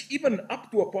 And this is even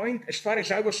up to a point, as far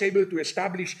as I was able to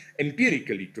establish,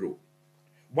 empirically true.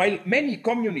 While many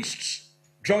communists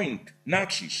joined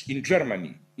Nazis in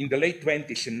Germany in the late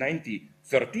 20s and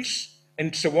 1930s,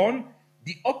 and so on,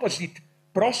 the opposite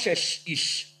process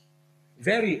is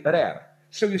very rare.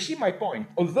 So you see my point.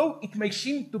 Although it may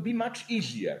seem to be much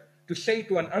easier to say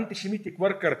to an anti-Semitic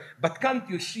worker, but can't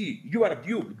you see, you are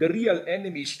duped, the real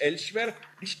enemy is elsewhere,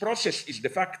 this process is de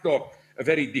facto a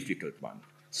very difficult one.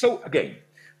 So again,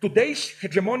 today's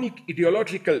hegemonic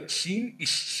ideological scene is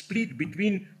split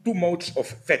between two modes of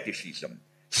fetishism.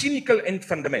 cynical and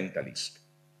fundamentalist.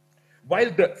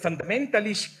 While the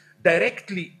fundamentalist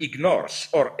directly ignores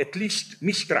or at least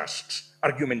mistrusts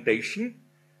argumentation,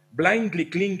 blindly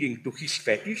clinging to his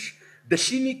fetish, the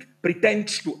cynic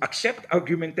pretends to accept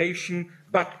argumentation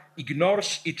but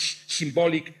ignores its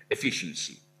symbolic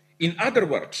efficiency. In other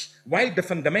words, while the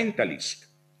fundamentalist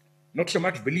not so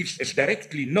much believes as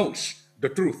directly knows the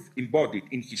truth embodied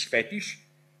in his fetish,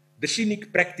 the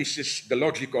cynic practices the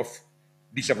logic of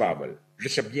disavowal. Je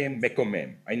sais bien, mais quand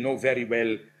même. I know very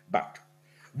well, but.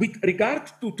 With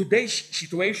regard to today's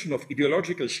situation of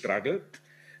ideological struggle,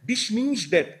 this means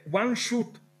that one should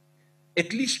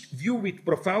at least view with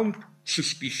profound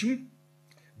suspicion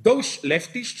those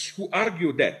leftists who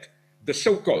argue that the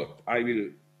so-called, I will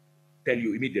tell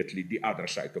you immediately the other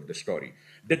side of the story,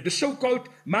 that the so-called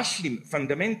Muslim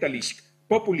fundamentalist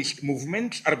populist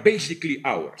movements are basically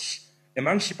ours,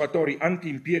 emancipatory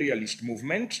anti-imperialist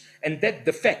movements, and that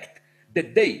the fact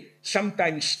that they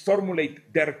sometimes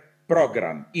formulate their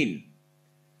program in,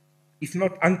 if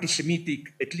not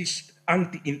anti-Semitic, at least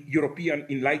anti-European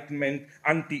Enlightenment,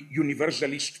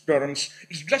 anti-universalist terms,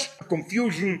 is just a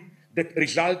confusion that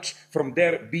results from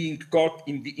their being caught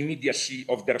in the immediacy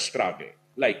of their struggle.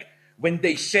 Like when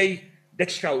they say,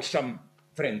 that's how some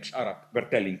French Arab were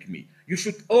telling me, you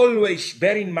should always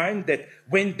bear in mind that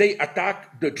when they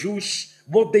attack the Jews,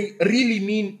 what they really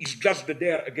mean is just that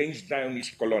they are against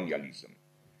Zionist colonialism.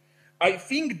 I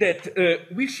think that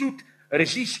we should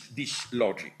resist this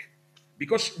logic,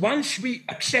 because once we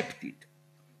accept it,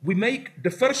 we make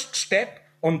the first step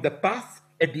on the path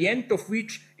at the end of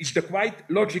which is the quite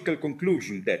logical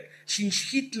conclusion that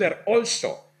since Hitler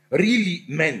also really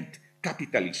meant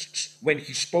capitalists when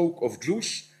he spoke of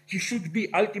Jews, he should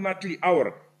be ultimately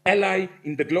our ally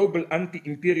in the global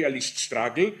anti-imperialist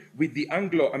struggle with the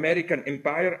Anglo-American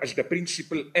empire as the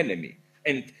principal enemy.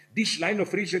 And this line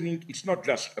of reasoning is not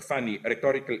just a funny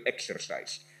rhetorical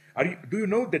exercise. Do you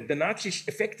know that the Nazis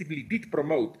effectively did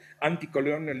promote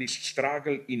anti-colonialist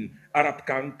struggle in Arab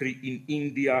country, in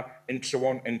India, and so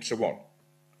on and so on?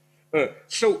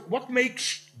 So what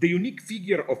makes the unique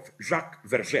figure of Jacques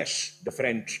Vergès, the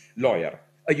French lawyer,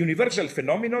 a universal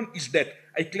phenomenon is that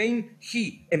I claim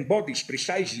he embodies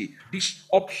precisely this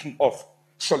option of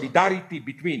solidarity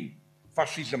between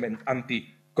fascism and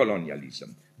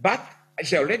anti-colonialism. But,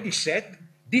 as I already said,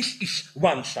 this is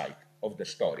one side of the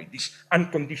story, this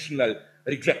unconditional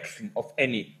rejection of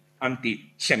any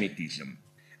anti-Semitism.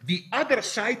 The other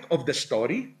side of the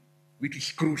story, which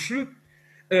is crucial,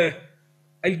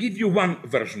 I'll give you one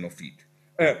version of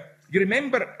it. You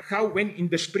remember how when in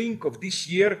the spring of this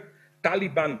year,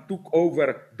 Taliban took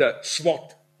over the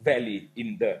Swat Valley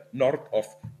in the north of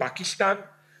Pakistan,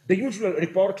 the usual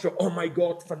reports are, oh my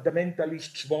God,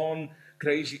 fundamentalists won,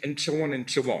 crazy, and so on and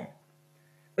so on.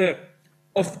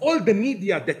 Of all the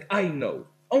media that I know,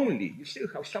 only, you see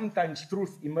how sometimes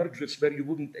truth emerges where you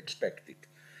wouldn't expect it,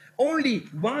 only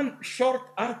one short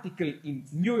article in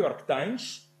New York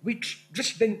Times, which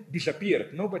just then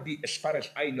disappeared. Nobody, as far as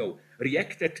I know,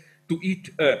 reacted to it,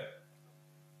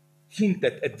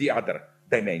 hinted at the other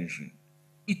dimension.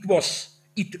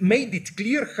 It made it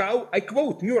clear how, I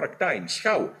quote New York Times,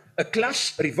 how a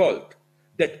class revolt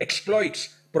that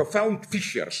exploits profound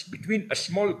fissures between a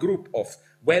small group of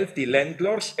wealthy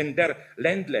landlords and their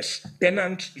landless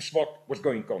tenants is what was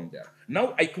going on there.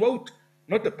 Now I quote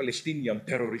not the Palestinian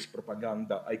terrorist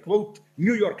propaganda, I quote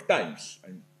New York Times.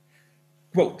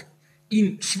 Quote,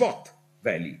 in Swat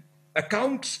Valley,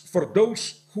 accounts for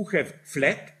those who have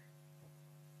fled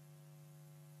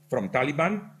from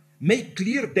Taliban make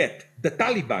clear that the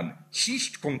Taliban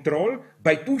seized control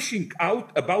by pushing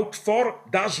out about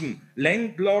 4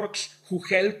 landlords who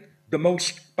held the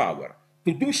most power.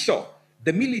 To do so,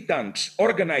 the militants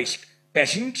organized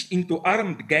peasants into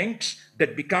armed gangs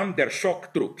that become their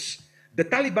shock troops. The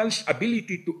Taliban's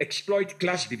ability to exploit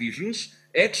class divisions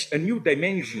adds a new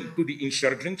dimension to the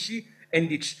insurgency,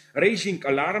 and it's raising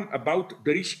alarm about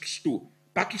the risks to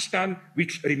Pakistan,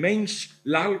 which remains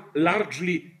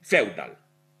largely feudal.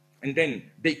 And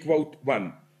then they quote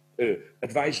one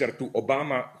advisor to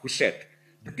Obama who said,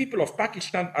 the people of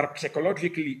Pakistan are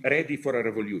psychologically ready for a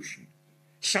revolution.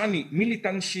 Sunni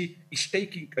militancy is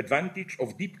taking advantage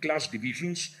of deep class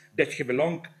divisions that have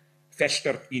long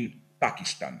festered in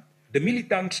Pakistan. The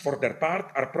militants, for their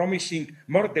part, are promising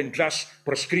more than just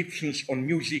prescriptions on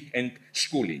music and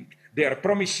schooling. They are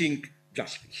promising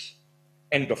justice.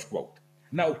 End of quote.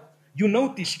 Now, you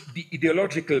notice the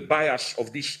ideological bias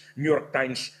of this New York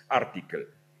Times article.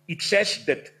 It says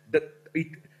that it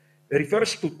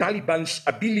refers to Taliban's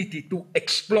ability to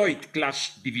exploit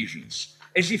class divisions,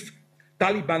 as if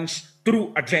Taliban's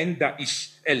true agenda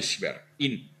is elsewhere,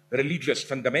 in religious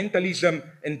fundamentalism,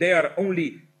 and they are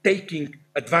only taking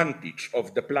advantage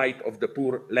of the plight of the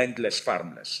poor, landless,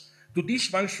 farmless. To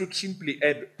this, one should simply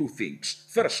add two things.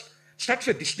 First, such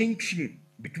a distinction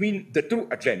between the true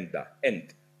agenda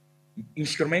and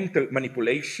instrumental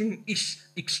manipulation is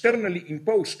externally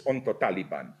imposed onto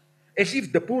Taliban, as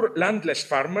if the poor landless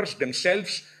farmers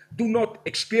themselves do not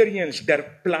experience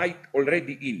their plight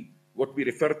already in what we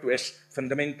refer to as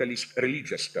fundamentalist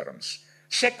religious terms.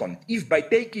 Second, if by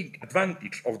taking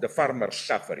advantage of the farmers'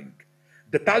 suffering,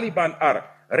 the Taliban are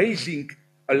raising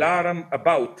alarm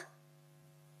about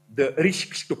the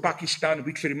risks to Pakistan,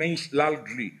 which remains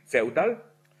largely feudal,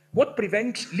 what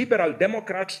prevents liberal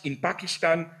Democrats in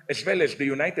Pakistan as well as the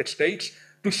United States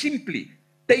to simply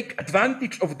take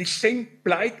advantage of this same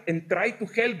plight and try to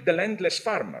help the landless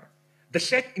farmer? The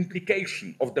sad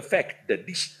implication of the fact that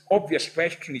this obvious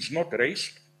question is not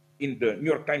raised in the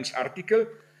New York Times article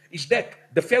is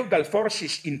that the feudal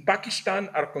forces in Pakistan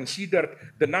are considered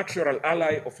the natural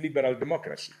ally of liberal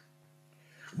democracy.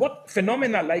 What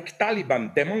phenomena like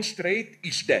Taliban demonstrate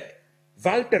is that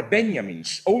Walter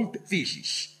Benjamin's old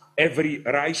thesis, every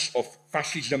rise of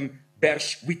fascism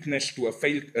bears witness to a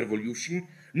failed revolution,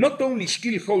 not only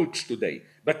still holds today,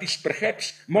 but is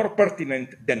perhaps more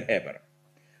pertinent than ever.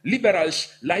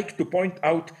 Liberals like to point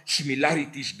out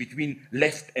similarities between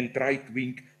left and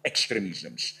right-wing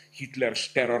extremisms. Hitler's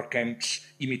terror camps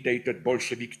imitated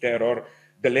Bolshevik terror.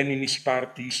 The Leninist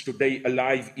party is today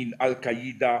alive in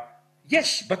Al-Qaeda.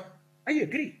 Yes, but I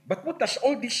agree. But what does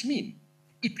all this mean?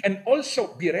 It can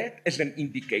also be read as an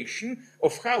indication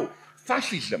of how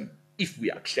fascism, if we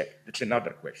accept, that's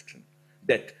another question,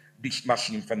 that this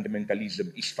Muslim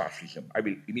fundamentalism is fascism. I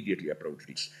will immediately approach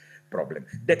this problem.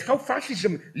 That how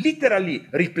fascism literally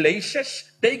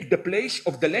replaces, takes the place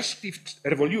of the leftist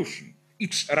revolution.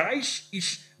 Its rise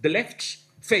is the left's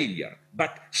failure,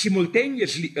 but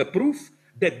simultaneously a proof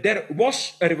that there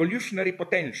was a revolutionary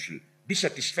potential,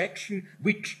 dissatisfaction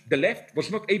which the left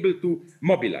was not able to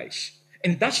mobilize.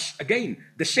 And thus, again,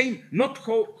 the same not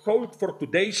hold for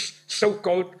today's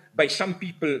so-called, by some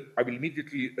people, I will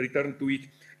immediately return to it,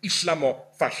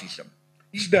 Islamofascism.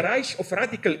 Is the rise of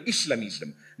radical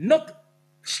Islamism not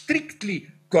strictly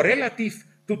correlative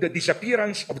to the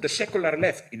disappearance of the secular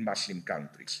left in Muslim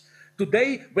countries?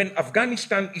 Today, when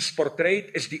Afghanistan is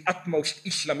portrayed as the utmost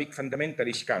Islamic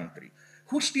fundamentalist country,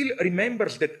 who still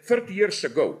remembers that 30 years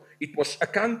ago it was a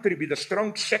country with a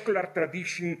strong secular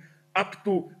tradition up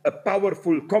to a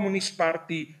powerful communist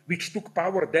party which took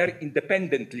power there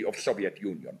independently of Soviet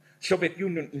Union. Soviet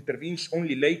Union intervenes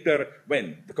only later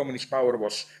when the communist power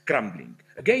was crumbling.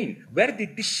 Again, where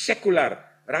did this secular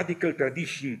radical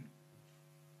tradition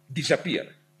disappear?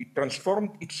 It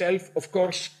transformed itself, of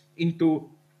course, into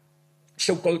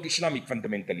so-called Islamic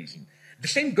fundamentalism. The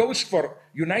same goes for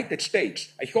United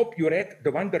States. I hope you read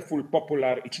the wonderful,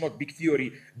 popular, it's not big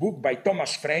theory, book by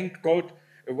Thomas Frank called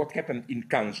What Happened in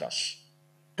Kansas.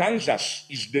 Kansas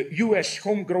is the US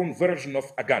homegrown version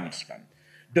of Afghanistan.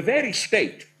 The very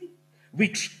state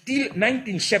which till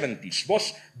 1970s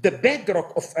was the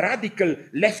bedrock of radical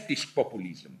leftist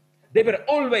populism. They were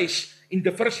always in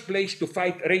the first place to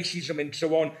fight racism and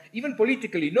so on, even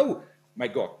politically. No, my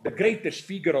God, the greatest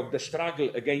figure of the struggle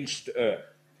against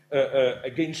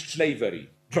slavery,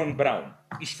 John Brown,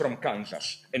 is from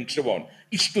Kansas, and so on,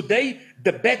 is today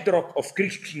the bedrock of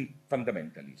Christian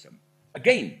fundamentalism.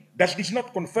 Again, does this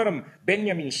not confirm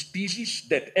Benjamin's thesis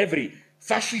that every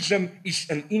fascism is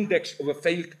an index of a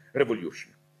failed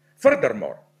revolution?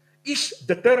 Furthermore, is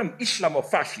the term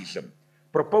Islamofascism,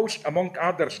 proposed among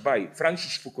others by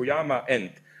Francis Fukuyama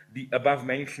and the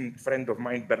above-mentioned friend of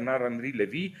mine, Bernard-Henri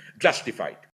Lévy,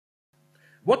 justified?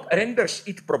 What renders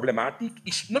it problematic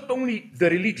is not only the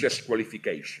religious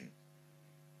qualification.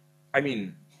 I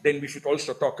mean, then we should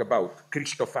also talk about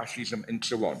Christofascism and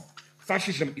so on.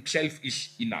 Fascism itself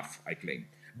is enough, I claim.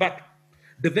 But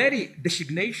the very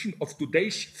designation of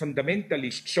today's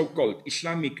fundamentalist so-called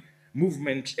Islamic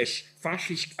movements as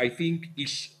fascist, I think,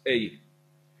 is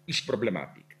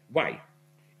problematic. Why?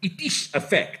 It is a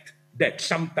fact that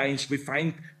sometimes we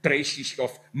find traces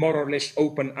of more or less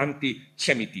open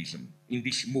anti-Semitism in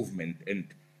this movement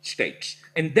and states.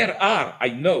 And there are, I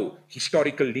know,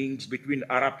 historical links between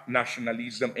Arab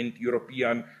nationalism and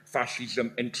European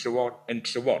fascism and so on and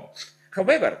so on.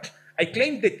 However, I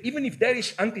claim that even if there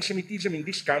is anti-Semitism in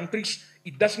these countries,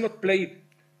 it does not play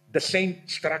the same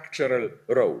structural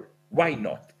role. Why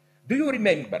not? Do you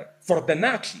remember, for the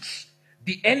Nazis,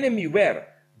 the enemy were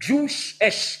Jews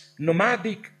as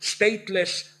nomadic,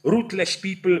 stateless, rootless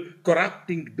people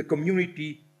corrupting the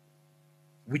community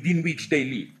within which they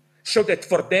live? So that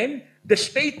for them, the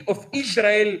state of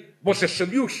Israel was a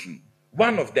solution.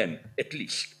 one of them at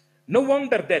least. No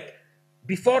wonder that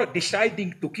before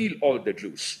deciding to kill all the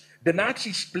Jews, the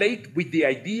Nazis played with the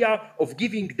idea of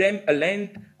giving them a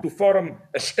land to form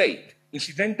a state.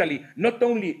 Incidentally, not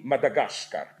only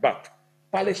Madagascar, but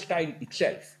Palestine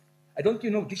itself. I don't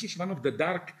know, this is one of the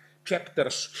dark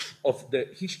chapters of the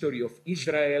history of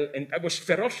Israel, and I was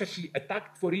ferociously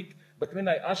attacked for it. But when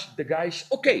I asked the guys,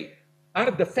 okay,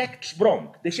 are the facts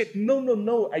wrong? They said,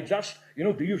 no, I just,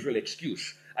 the usual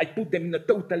excuse. I put them in a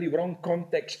totally wrong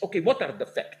context. Okay, what are the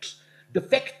facts? The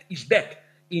fact is that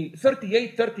in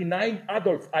 38, 39,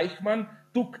 Adolf Eichmann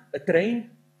took a train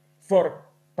for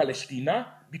Palestine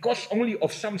because only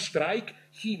of some strike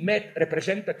he met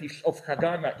representatives of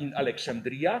Haganah in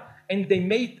Alexandria, and they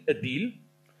made a deal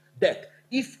that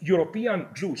if European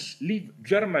Jews leave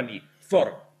Germany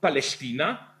for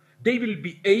Palestine, they will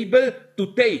be able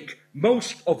to take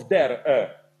most of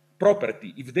their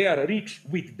property, if they are rich,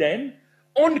 with them,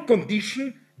 on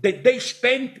condition that they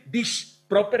spend this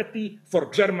property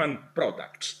for German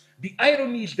products. The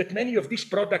irony is that many of these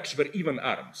products were even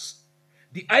arms.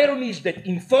 The irony is that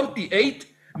in 1948,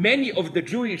 many of the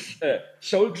Jewish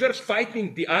soldiers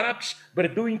fighting the Arabs were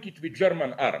doing it with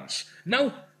German arms.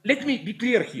 Now, let me be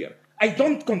clear here. I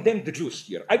don't condemn the Jews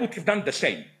here. I would have done the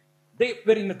same. They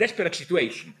were in a desperate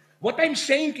situation. What I'm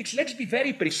saying is, let's be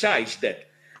very precise that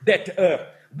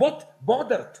what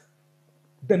bothered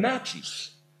the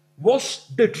Nazis was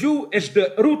the Jew as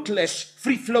the ruthless,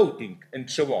 free-floating, and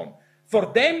so on. For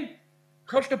them,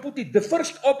 how to put it, the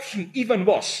first option even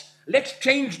was, let's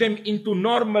change them into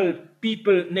normal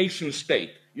people, nation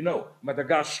state,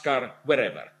 Madagascar,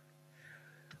 wherever.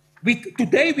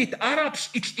 Today with Arabs,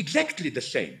 it's exactly the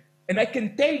same. And I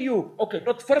can tell you, okay,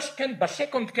 not first hand, but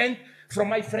second hand, from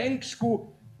my friends who,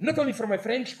 not only from my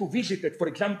friends who visited, for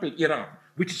example, Iran,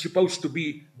 which is supposed to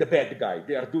be the bad guy.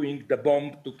 They are doing the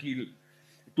bomb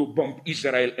to bomb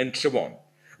Israel and so on.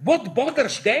 What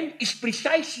bothers them is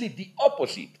precisely the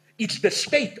opposite. It's the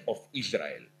state of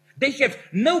Israel. They have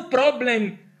no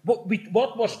problem with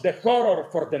what was the horror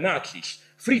for the Nazis,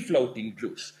 free-floating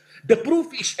Jews. The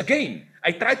proof is, again,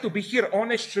 I try to be here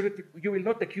honest so that you will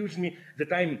not accuse me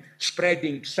that I'm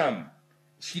spreading some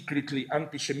secretly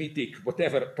anti-Semitic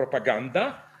whatever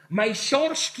propaganda. My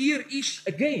source here is,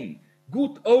 again,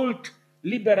 good old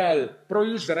liberal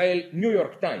pro-Israel New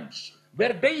York Times,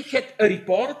 where they had a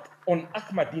report on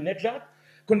Ahmadinejad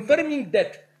confirming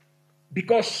that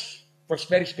because, for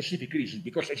very specific reason,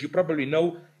 because as you probably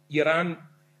know, Iran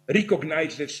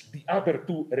recognizes the other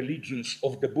two religions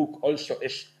of the book also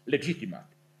as legitimate.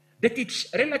 That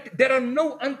there are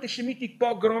no anti-Semitic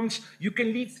pogroms. You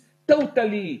can live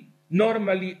totally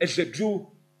normally as a Jew,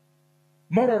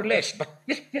 more or less. But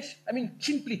yes,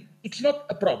 simply, it's not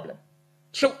a problem.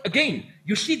 So again,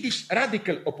 you see this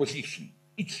radical opposition.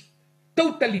 It's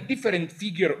totally different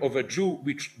figure of a Jew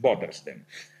which bothers them.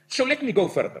 So let me go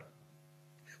further.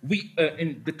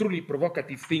 And the truly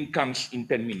provocative thing comes in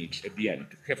 10 minutes at the end.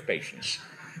 Have patience.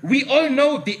 We all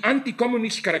know the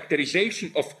anti-communist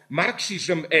characterization of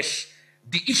Marxism as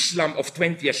the Islam of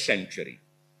 20th century,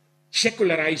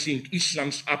 secularizing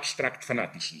Islam's abstract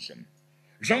fanaticism.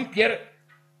 Jean-Pierre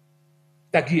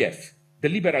Taguieff, the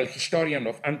liberal historian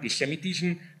of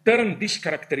anti-Semitism, turned this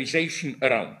characterization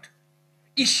around.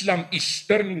 Islam is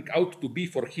turning out to be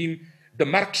for him the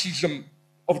Marxism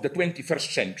of the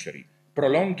 21st century,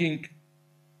 prolonging,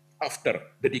 after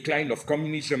the decline of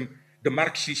communism, the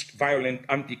Marxist violent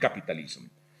anti-capitalism.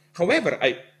 However,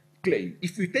 I claim,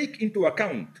 if we take into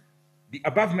account the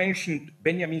above-mentioned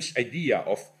Benjamin's idea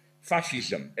of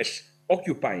fascism as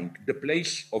occupying the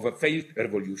place of a failed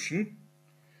revolution,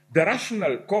 the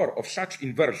rational core of such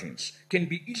inversions can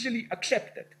be easily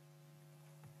accepted.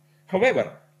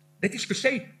 However, that is to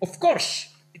say, of course,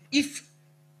 if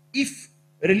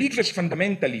religious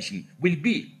fundamentalism will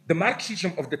be the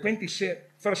Marxism of the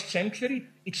 21st century,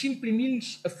 it simply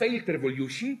means a failed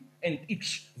revolution, and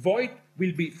its void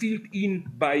will be filled in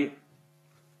by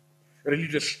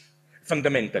religious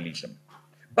fundamentalism.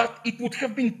 But it would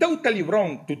have been totally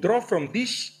wrong to draw from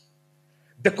this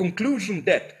the conclusion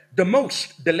that the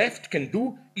most the left can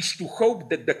do is to hope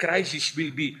that the crisis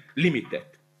will be limited,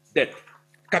 that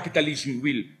capitalism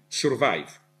will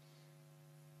survive.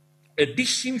 This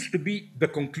seems to be the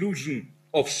conclusion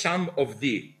of some of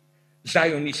the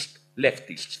Zionist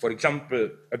leftists. For example,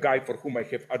 a guy for whom I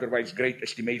have otherwise great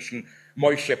estimation,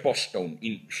 Moishe Postone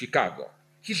in Chicago.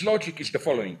 His logic is the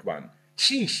following one.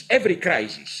 Since every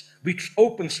crisis which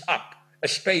opens up a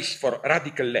space for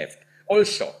radical left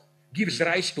also gives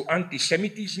rise to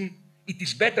anti-Semitism, it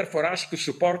is better for us to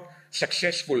support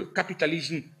successful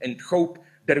capitalism and hope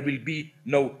there will be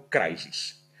no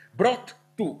crisis. Brought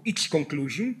to its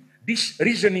conclusion, this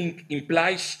reasoning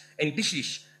implies, and this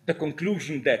is the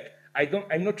conclusion that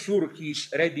I'm not sure he is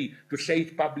ready to say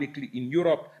it publicly in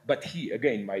Europe, but he,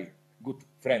 again, my good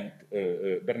friend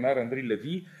Bernard-Henri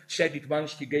Lévy, said it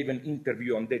once. He gave an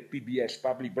interview on that PBS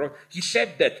public broadcast. He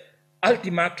said that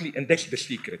ultimately, and that's the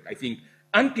secret, I think,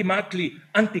 ultimately,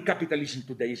 anti-capitalism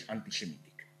today is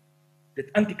anti-Semitic. That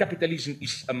anti-capitalism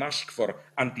is a mask for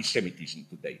anti-Semitism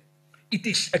today. It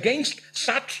is against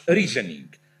such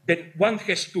reasoning that one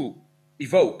has to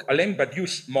evoke Alain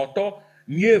Badiou's motto,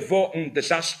 mieux vaut un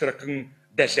désastre qu'un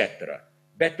désastre.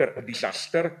 Better a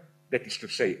disaster, that is to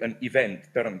say, an event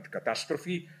termed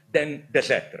catastrophe, than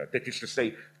désastre, that is to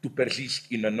say, to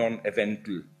persist in a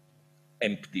non-evental,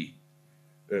 empty,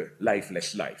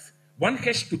 lifeless life. One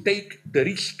has to take the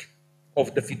risk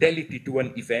of the fidelity to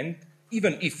an event,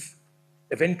 even if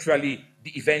eventually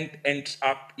the event ends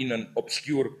up in an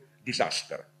obscure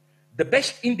disaster. The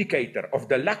best indicator of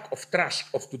the lack of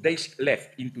trust of today's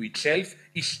left into itself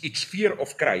is its fear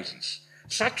of crisis.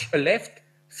 Such a left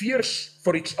fears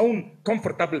for its own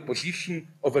comfortable position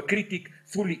of a critic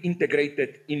fully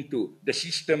integrated into the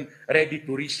system, ready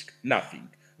to risk nothing.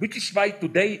 Which is why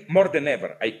today, more than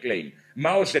ever, I claim,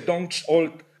 Mao Zedong's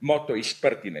old motto is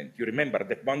pertinent. You remember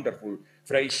that wonderful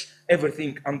phrase,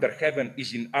 everything under heaven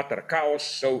is in utter chaos,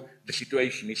 so the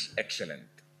situation is excellent.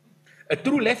 A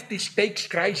true leftist takes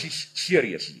crisis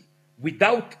seriously,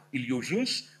 without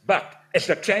illusions, but as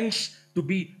a chance to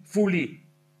be fully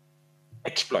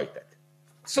exploited.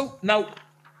 So now,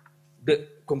 the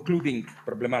concluding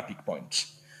problematic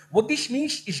points. What this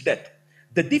means is that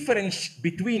the difference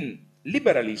between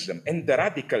liberalism and the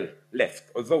radical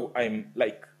left, although I'm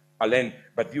like Alain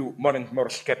Badiou, more and more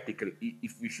skeptical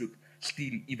if we should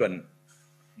still even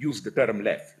use the term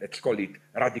left, let's call it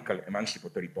radical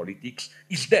emancipatory politics,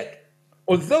 is that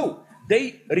although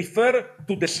they refer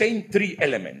to the same three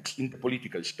elements in the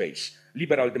political space,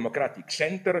 liberal democratic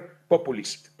center,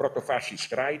 populist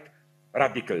proto-fascist right,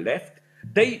 radical left,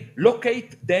 they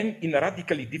locate them in a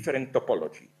radically different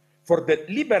topology. For the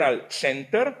liberal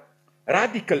center,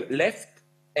 radical left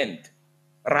and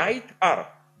right are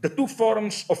the two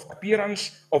forms of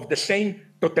appearance of the same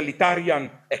totalitarian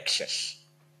excess.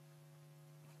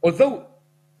 Although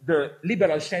the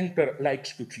liberal center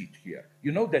likes to cheat here.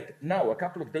 You know that now, a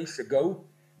couple of days ago,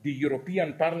 the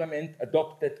European Parliament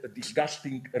adopted a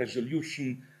disgusting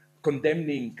resolution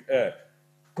condemning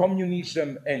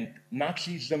communism and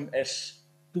Nazism as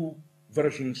two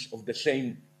versions of the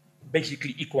same,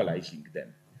 basically equalizing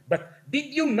them. But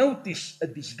did you notice a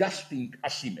disgusting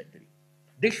asymmetry?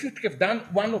 They should have done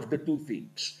one of the two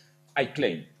things, I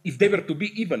claim, if they were to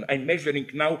be even, I'm measuring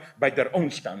now by their own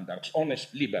standards,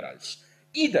 honest liberals.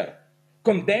 Either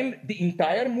condemn the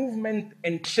entire movement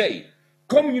and say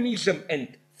communism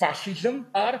and fascism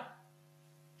are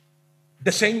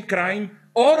the same crime,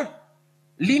 or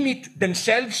limit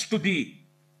themselves to the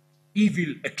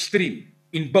evil extreme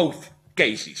in both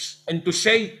cases and to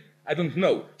say, I don't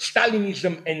know,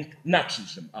 Stalinism and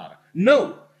Nazism are.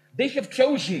 No, they have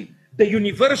chosen the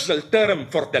universal term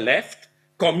for the left,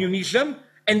 communism,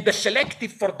 and the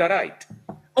selective for the right,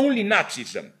 only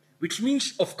Nazism, which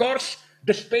means, of course,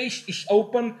 the space is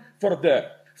open for the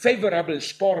favorable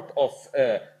sport of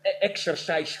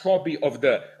exercise hobby of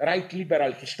the right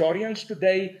liberal historians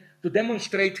today to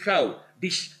demonstrate how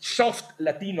this soft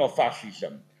Latino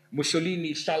fascism,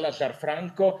 Mussolini, Salazar,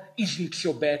 Franco, isn't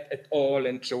so bad at all,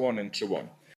 and so on and so on.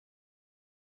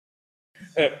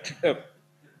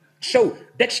 So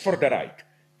that's for the right,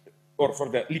 or for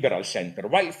the liberal center.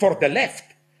 While for the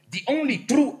left, the only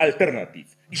true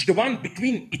alternative is the one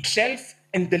between itself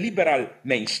and the liberal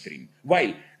mainstream,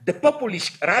 while the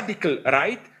populist radical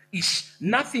right is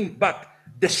nothing but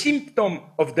the symptom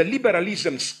of the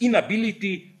liberalism's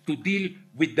inability to deal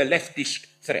with the leftist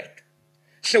threat.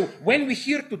 So when we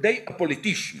hear today a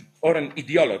politician or an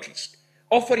ideologist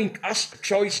offering us a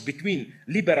choice between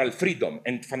liberal freedom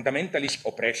and fundamentalist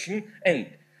oppression and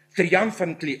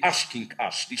triumphantly asking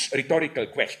us this rhetorical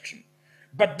question,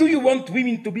 but do you want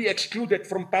women to be excluded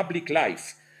from public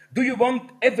life? Do you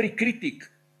want every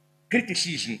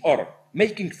criticism or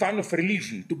making fun of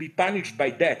religion to be punished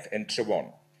by death and so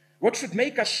on? What should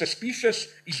make us suspicious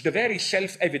is the very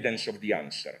self-evidence of the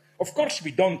answer. Of course,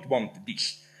 we don't want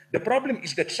this. The problem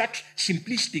is that such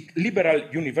simplistic liberal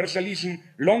universalism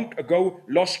long ago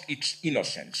lost its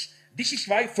innocence. This is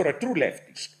why, for a true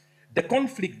leftist, the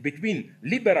conflict between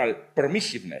liberal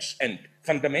permissiveness and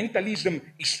fundamentalism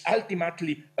is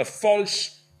ultimately a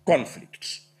false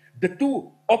conflict. The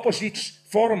two opposites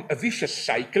form a vicious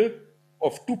cycle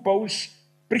of two poles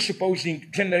presupposing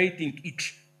generating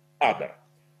each other.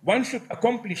 One should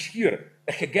accomplish here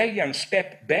a Hegelian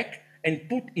step back and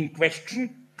put in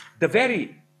question the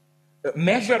very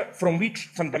measure from which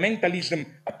fundamentalism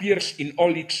appears in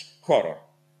all its horror.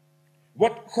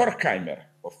 What Horkheimer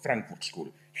of Frankfurt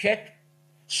School had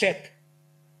said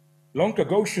long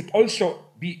ago should also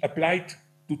be applied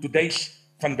to today's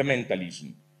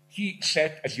fundamentalism. He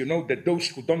said, as you know, that those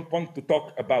who don't want to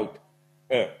talk about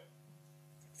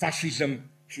fascism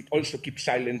should also keep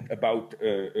silent that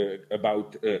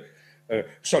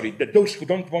those who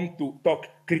don't want to talk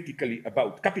critically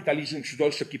about capitalism should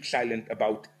also keep silent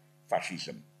about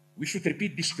fascism. We should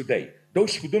repeat this today.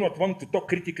 Those who do not want to talk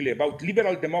critically about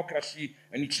liberal democracy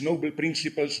and its noble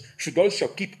principles should also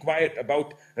keep quiet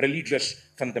about religious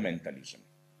fundamentalism.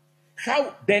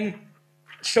 How then?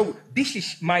 So this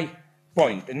is my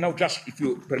point. And now just, if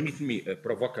you permit me a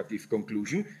provocative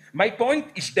conclusion, my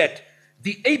point is that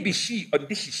the ABC, and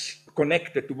this is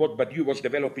connected to what Badiou was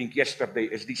developing yesterday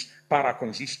as this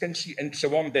para-consistency and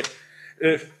so on, that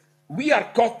we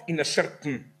are caught in a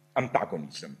certain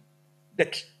antagonism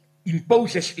that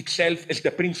imposes itself as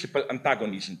the principal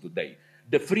antagonism today,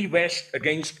 the Free West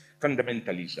against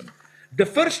fundamentalism. The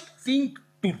first thing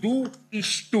to do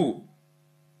is to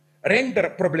render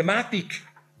problematic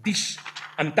this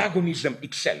antagonism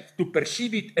itself, to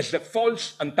perceive it as a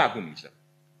false antagonism,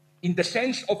 in the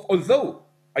sense of, although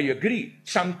I agree,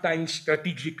 sometimes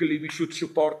strategically we should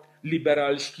support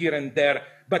liberals here and there,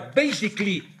 but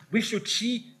basically we should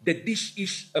see that this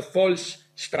is a false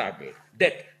struggle.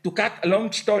 That, to cut a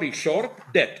long story short,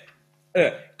 that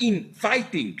in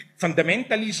fighting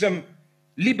fundamentalism,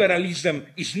 liberalism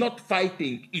is not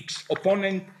fighting its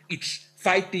opponent, it's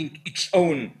fighting its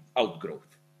own outgrowth.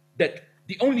 That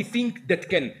the only thing that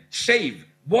can save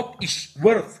what is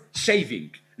worth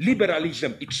saving,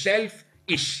 liberalism itself,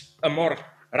 is a more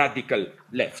radical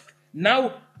left.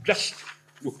 Now, just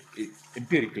look,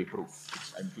 empirical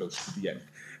proof. I'm close to the end.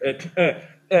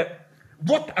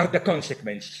 What are the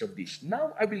consequences of this?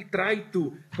 Now I will try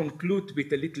to conclude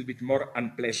with a little bit more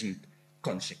unpleasant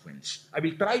consequence. I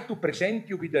will try to present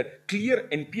you with a clear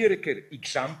empirical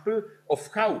example of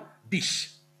how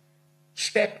this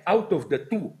step out of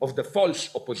the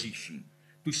false opposition,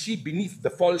 to see beneath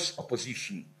the false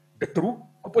opposition the true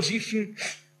opposition.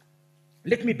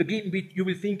 Let me begin with, you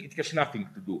will think it has nothing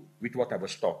to do with what I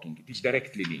was talking. It is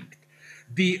directly linked.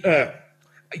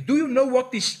 Do you know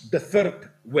what is the third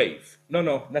wave?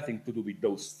 No, nothing to do with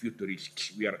those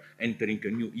futurists. We are entering a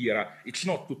new era. It's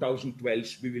not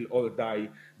 2012, we will all die,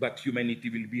 but humanity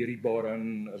will be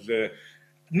reborn.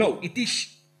 No, it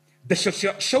is the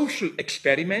social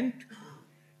experiment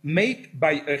made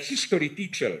by a history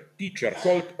teacher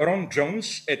called Ron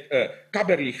Jones at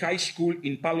Caberly High School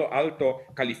in Palo Alto,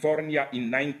 California in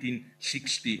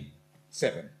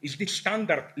 1967. Is this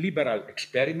standard liberal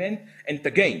experiment? And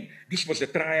again, this was a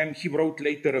triumph. He wrote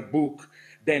later a book.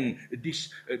 Then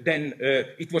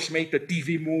it was made a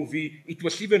TV movie. It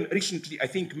was even recently, I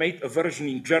think, made a version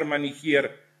in Germany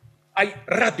here. I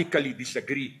radically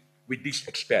disagree with this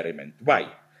experiment. Why?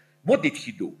 What did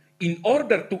he do? In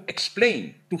order to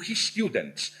explain to his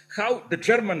students how the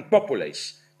German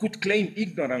populace could claim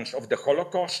ignorance of the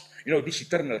Holocaust, this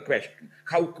eternal question,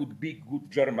 how could big,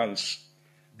 good Germans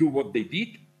do what they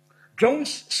did?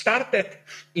 Jones started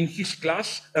in his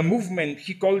class a movement,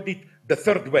 he called it the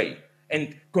Third Way,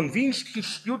 and convinced his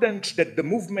students that the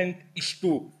movement is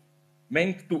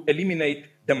meant to eliminate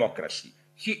democracy.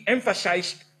 He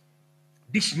emphasized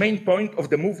this main point of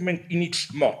the movement in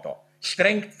its motto: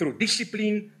 strength through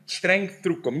discipline, strength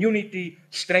through community,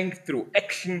 strength through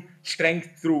action,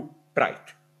 strength through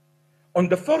pride. On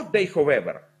the fourth day,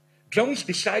 however, Jones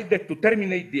decided to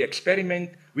terminate the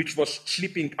experiment, which was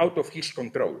slipping out of his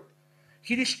control.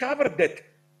 He discovered that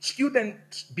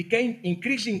students became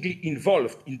increasingly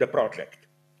involved in the project,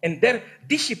 and their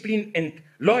discipline and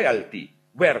loyalty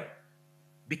were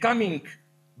becoming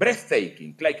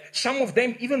breathtaking. Like, some of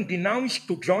them even denounced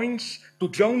to Jones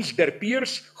their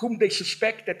peers whom they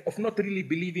suspected of not really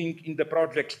believing in the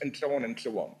projects, and so on and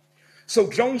so on. So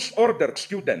Jones ordered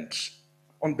students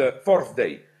on the fourth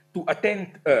day to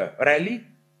attend a rally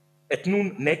at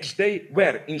noon next day,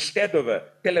 where instead of a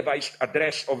televised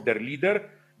address of their leader,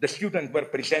 the students were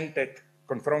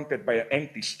confronted by an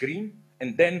empty screen,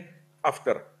 and then,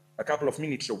 after a couple of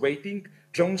minutes of waiting,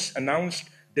 Jones announced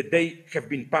that they have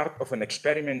been part of an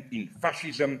experiment in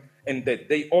fascism, and that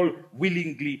they all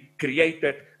willingly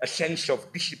created a sense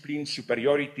of discipline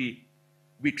superiority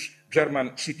which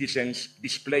German citizens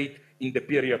displayed in the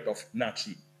period of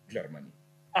Nazi Germany.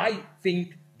 I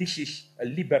think this is a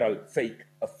liberal fake,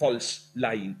 a false,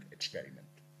 lying experiment.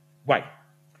 Why?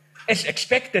 As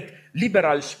expected,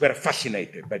 liberals were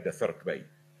fascinated by the Third Way,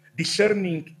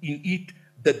 discerning in it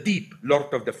the deep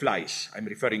Lord of the Flies, I'm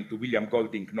referring to William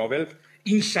Golding novel,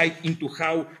 insight into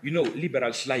how,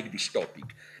 liberals like this topic.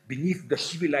 Beneath the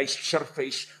civilized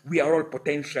surface, we are all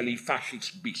potentially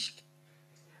fascist beasts.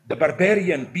 The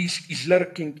barbarian beast is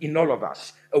lurking in all of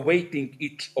us, awaiting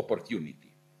its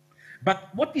opportunity. But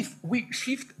what if we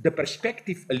shift the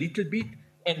perspective a little bit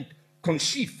and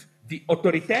conceive the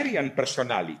authoritarian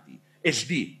personality as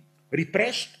the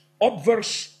repressed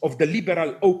obverse of the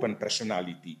liberal open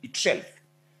personality itself?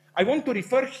 I want to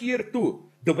refer here to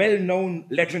the well-known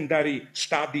legendary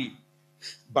study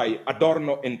by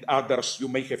Adorno and others, you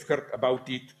may have heard about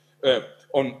it,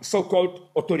 on so-called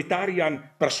authoritarian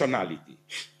personality.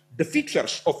 The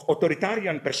features of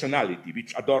authoritarian personality,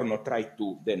 which Adorno tried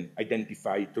to then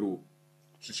identify through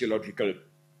sociological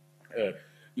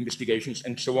investigations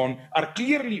and so on, are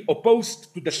clearly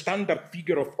opposed to the standard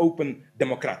figure of open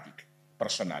democratic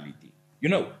personality.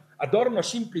 Adorno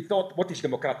simply thought, what is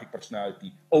democratic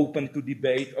personality? Open to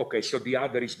debate, okay, so the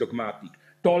other is dogmatic,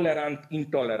 tolerant,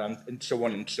 intolerant, and so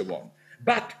on and so on.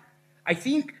 But I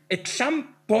think at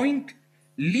some point,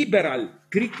 liberal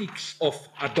critics of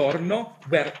Adorno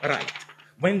were right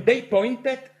when they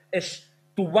pointed as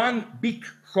to one big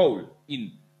hole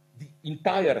in the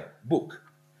entire book.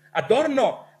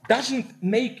 Adorno doesn't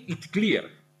make it clear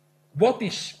what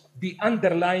is the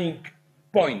underlying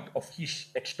point of his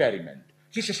experiment.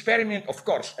 His experiment, of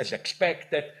course, as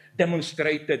expected,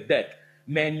 demonstrated that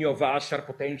many of us are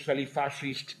potentially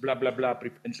fascists, blah, blah, blah,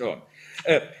 and so on.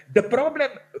 The problem,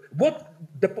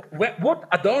 what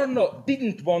Adorno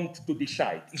didn't want to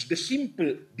decide is the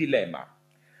simple dilemma.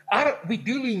 Are we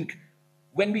dealing,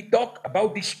 when we talk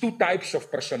about these two types of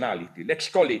personality, let's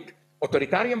call it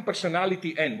authoritarian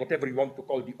personality and whatever you want to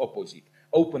call the opposite,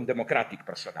 open democratic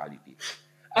personality,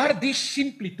 are these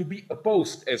simply to be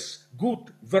opposed as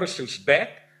good versus bad,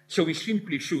 so we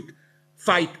simply should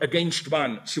fight against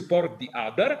one, support the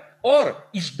other, or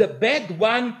is the bad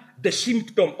one the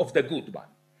symptom of the good one?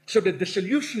 So that the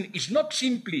solution is not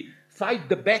simply fight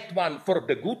the bad one for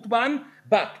the good one,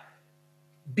 but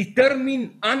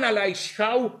determine, analyze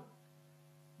how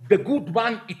the good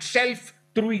one itself,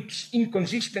 through its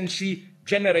inconsistency,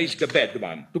 generates the bad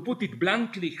one. To put it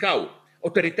bluntly, how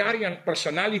authoritarian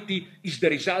personality is the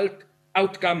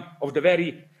outcome of the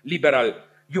very liberal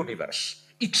universe.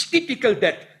 It's typical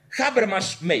that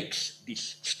Habermas makes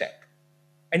this step.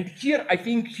 And here, I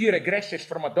think, he regresses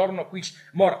from Adorno, who is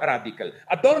more radical.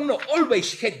 Adorno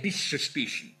always had this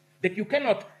suspicion that you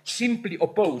cannot simply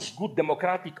oppose good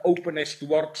democratic openness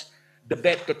towards the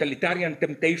bad totalitarian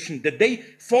temptation, that they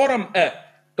form a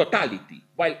totality.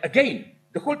 While, again,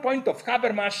 the whole point of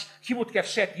Habermas, he would have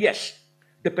said, yes,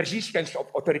 the persistence of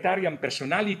authoritarian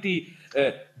personality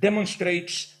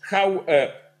demonstrates how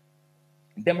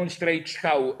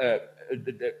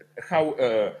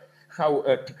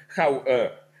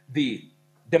the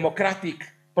democratic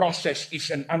process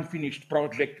is an unfinished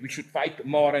project. We should fight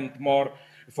more and more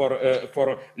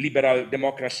for liberal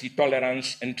democracy,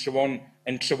 tolerance, and so on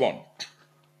and so on.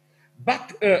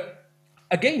 But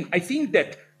again, I think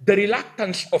that the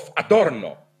reluctance of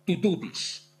Adorno to do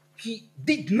this, he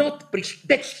did not,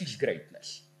 that's his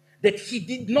greatness, that he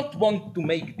did not want to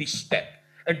make this step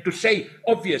and to say,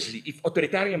 obviously, if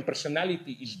authoritarian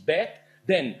personality is bad,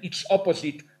 then its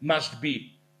opposite must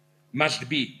be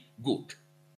good.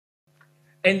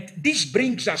 And this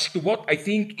brings us to what I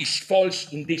think is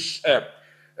false in this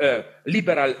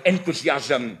liberal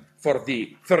enthusiasm for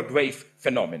the third wave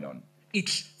phenomenon.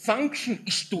 Its function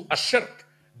is to assert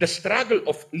the struggle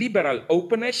of liberal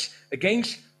openness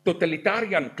against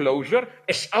totalitarian closure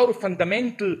as our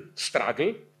fundamental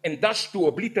struggle, and thus to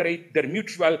obliterate their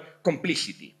mutual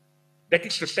complicity. That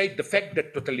is to say, the fact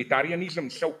that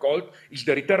totalitarianism, so-called, is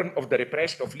the return of the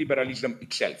repressed of liberalism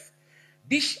itself.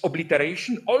 This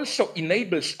obliteration also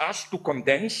enables us to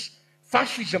condense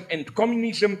fascism and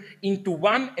communism into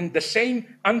one and the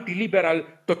same anti-liberal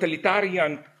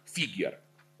totalitarian figure,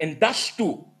 and thus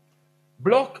to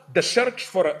block the search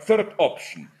for a third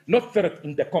option, not third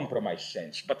in the compromise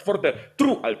sense, but for the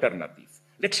true alternative.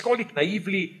 Let's call it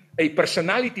naively a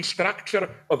personality structure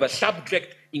of a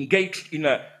subject engaged in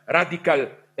a radical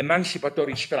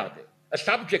emancipatory struggle. A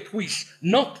subject who is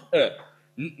not a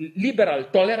liberal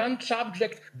tolerant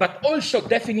subject, but also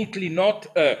definitely not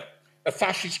a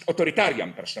fascist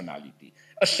authoritarian personality.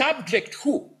 A subject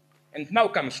who, and now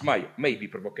comes my maybe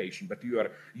provocation, but you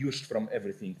are used from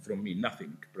everything from me.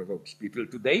 Nothing provokes people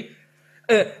today.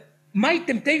 My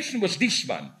temptation was this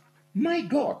one. My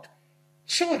God,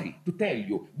 sorry to tell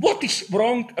you, what is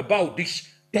wrong about this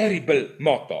terrible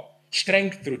motto?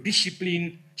 Strength through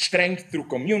discipline, strength through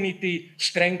community,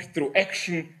 strength through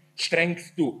action,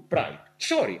 strength to pride.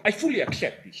 Sorry, I fully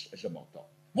accept this as a motto.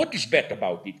 What is bad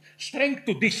about it? Strength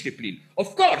to discipline.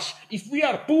 Of course, if we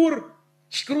are poor,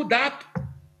 screwed up,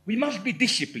 we must be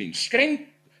disciplined. Strength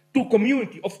to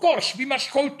community. Of course, we must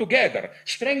hold together.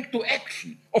 Strength to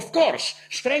action. Of course.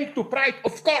 Strength to pride.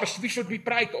 Of course, we should be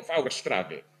proud of our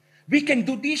struggle. We can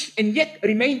do this and yet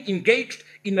remain engaged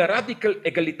in a radical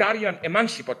egalitarian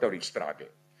emancipatory struggle.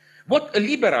 What a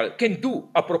liberal can do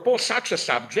apropos such a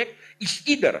subject is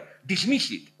either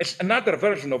dismiss it as another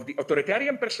version of the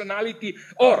authoritarian personality,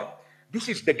 or, this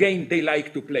is the game they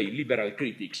like to play, liberal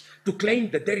critics, to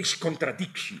claim that there is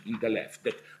contradiction in the left,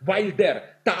 that while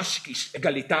their task is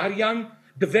egalitarian,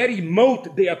 the very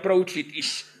mode they approach it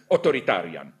is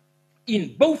authoritarian.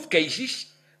 In both cases,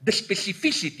 the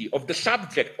specificity of the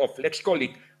subject of, let's call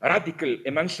it, radical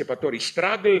emancipatory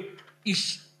struggle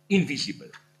is invisible.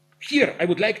 Here, I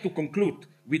would like to conclude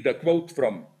with a quote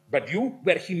from Badiou,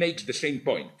 where he makes the same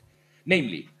point.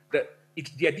 Namely,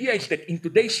 the idea is that in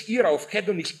today's era of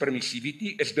hedonist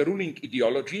permissivity as the ruling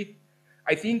ideology,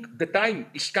 I think the time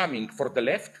is coming for the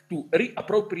left to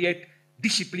reappropriate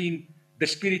discipline, the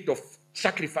spirit of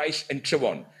sacrifice, and so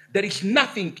on. There is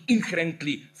nothing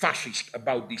inherently fascist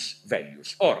about these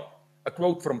values. Or, a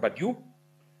quote from Badiou,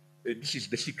 this is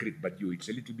the secret Badiou, it's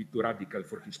a little bit too radical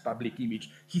for his public image.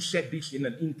 He said this in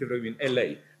an interview in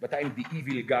LA, but I'm the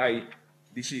evil guy.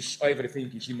 This is, everything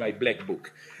is in my black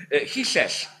book. He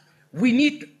says, we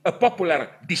need a popular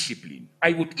discipline.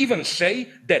 I would even say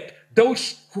that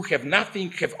those who have nothing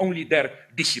have only their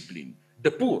discipline.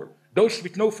 The poor, those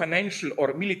with no financial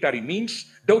or military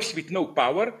means, those with no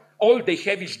power, all they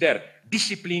have is their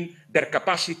discipline, their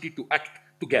capacity to act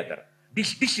together.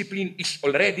 This discipline is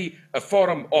already a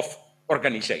form of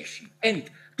organization. And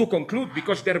to conclude,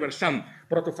 because there were some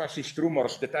proto-fascist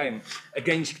rumors that I am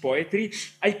against poetry,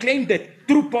 I claim that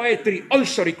true poetry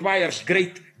also requires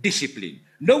great discipline.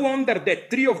 No wonder that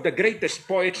three of the greatest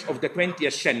poets of the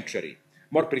 20th century,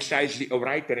 more precisely a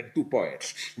writer and two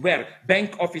poets, were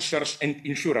bank officers and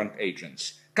insurance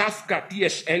agents. Kafka,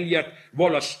 T.S. Eliot,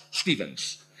 Wallace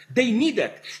Stevens. They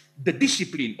needed the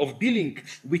discipline of dealing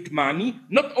with money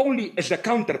not only as a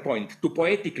counterpoint to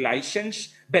poetic license,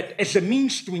 but as a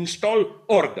means to install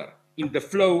order in the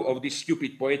flow of this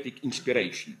stupid poetic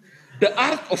inspiration. The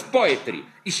art of poetry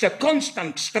is a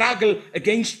constant struggle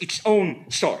against its own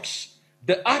source.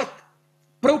 The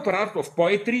proper art of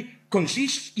poetry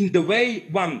consists in the way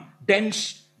one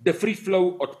dents the free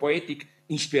flow of poetic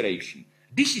inspiration.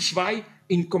 This is why,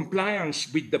 in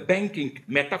compliance with the banking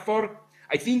metaphor,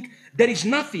 I think there is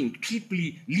nothing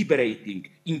cheaply liberating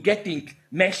in getting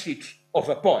message of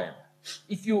a poem.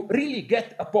 If you really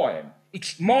get a poem,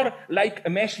 it's more like a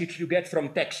message you get from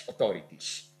tax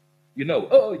authorities. You know,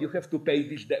 oh, you have to pay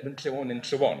this, that, and so on and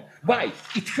so on. Why?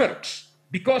 It hurts.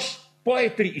 Because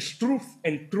poetry is truth,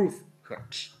 and truth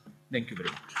hurts. Thank you very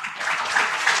much.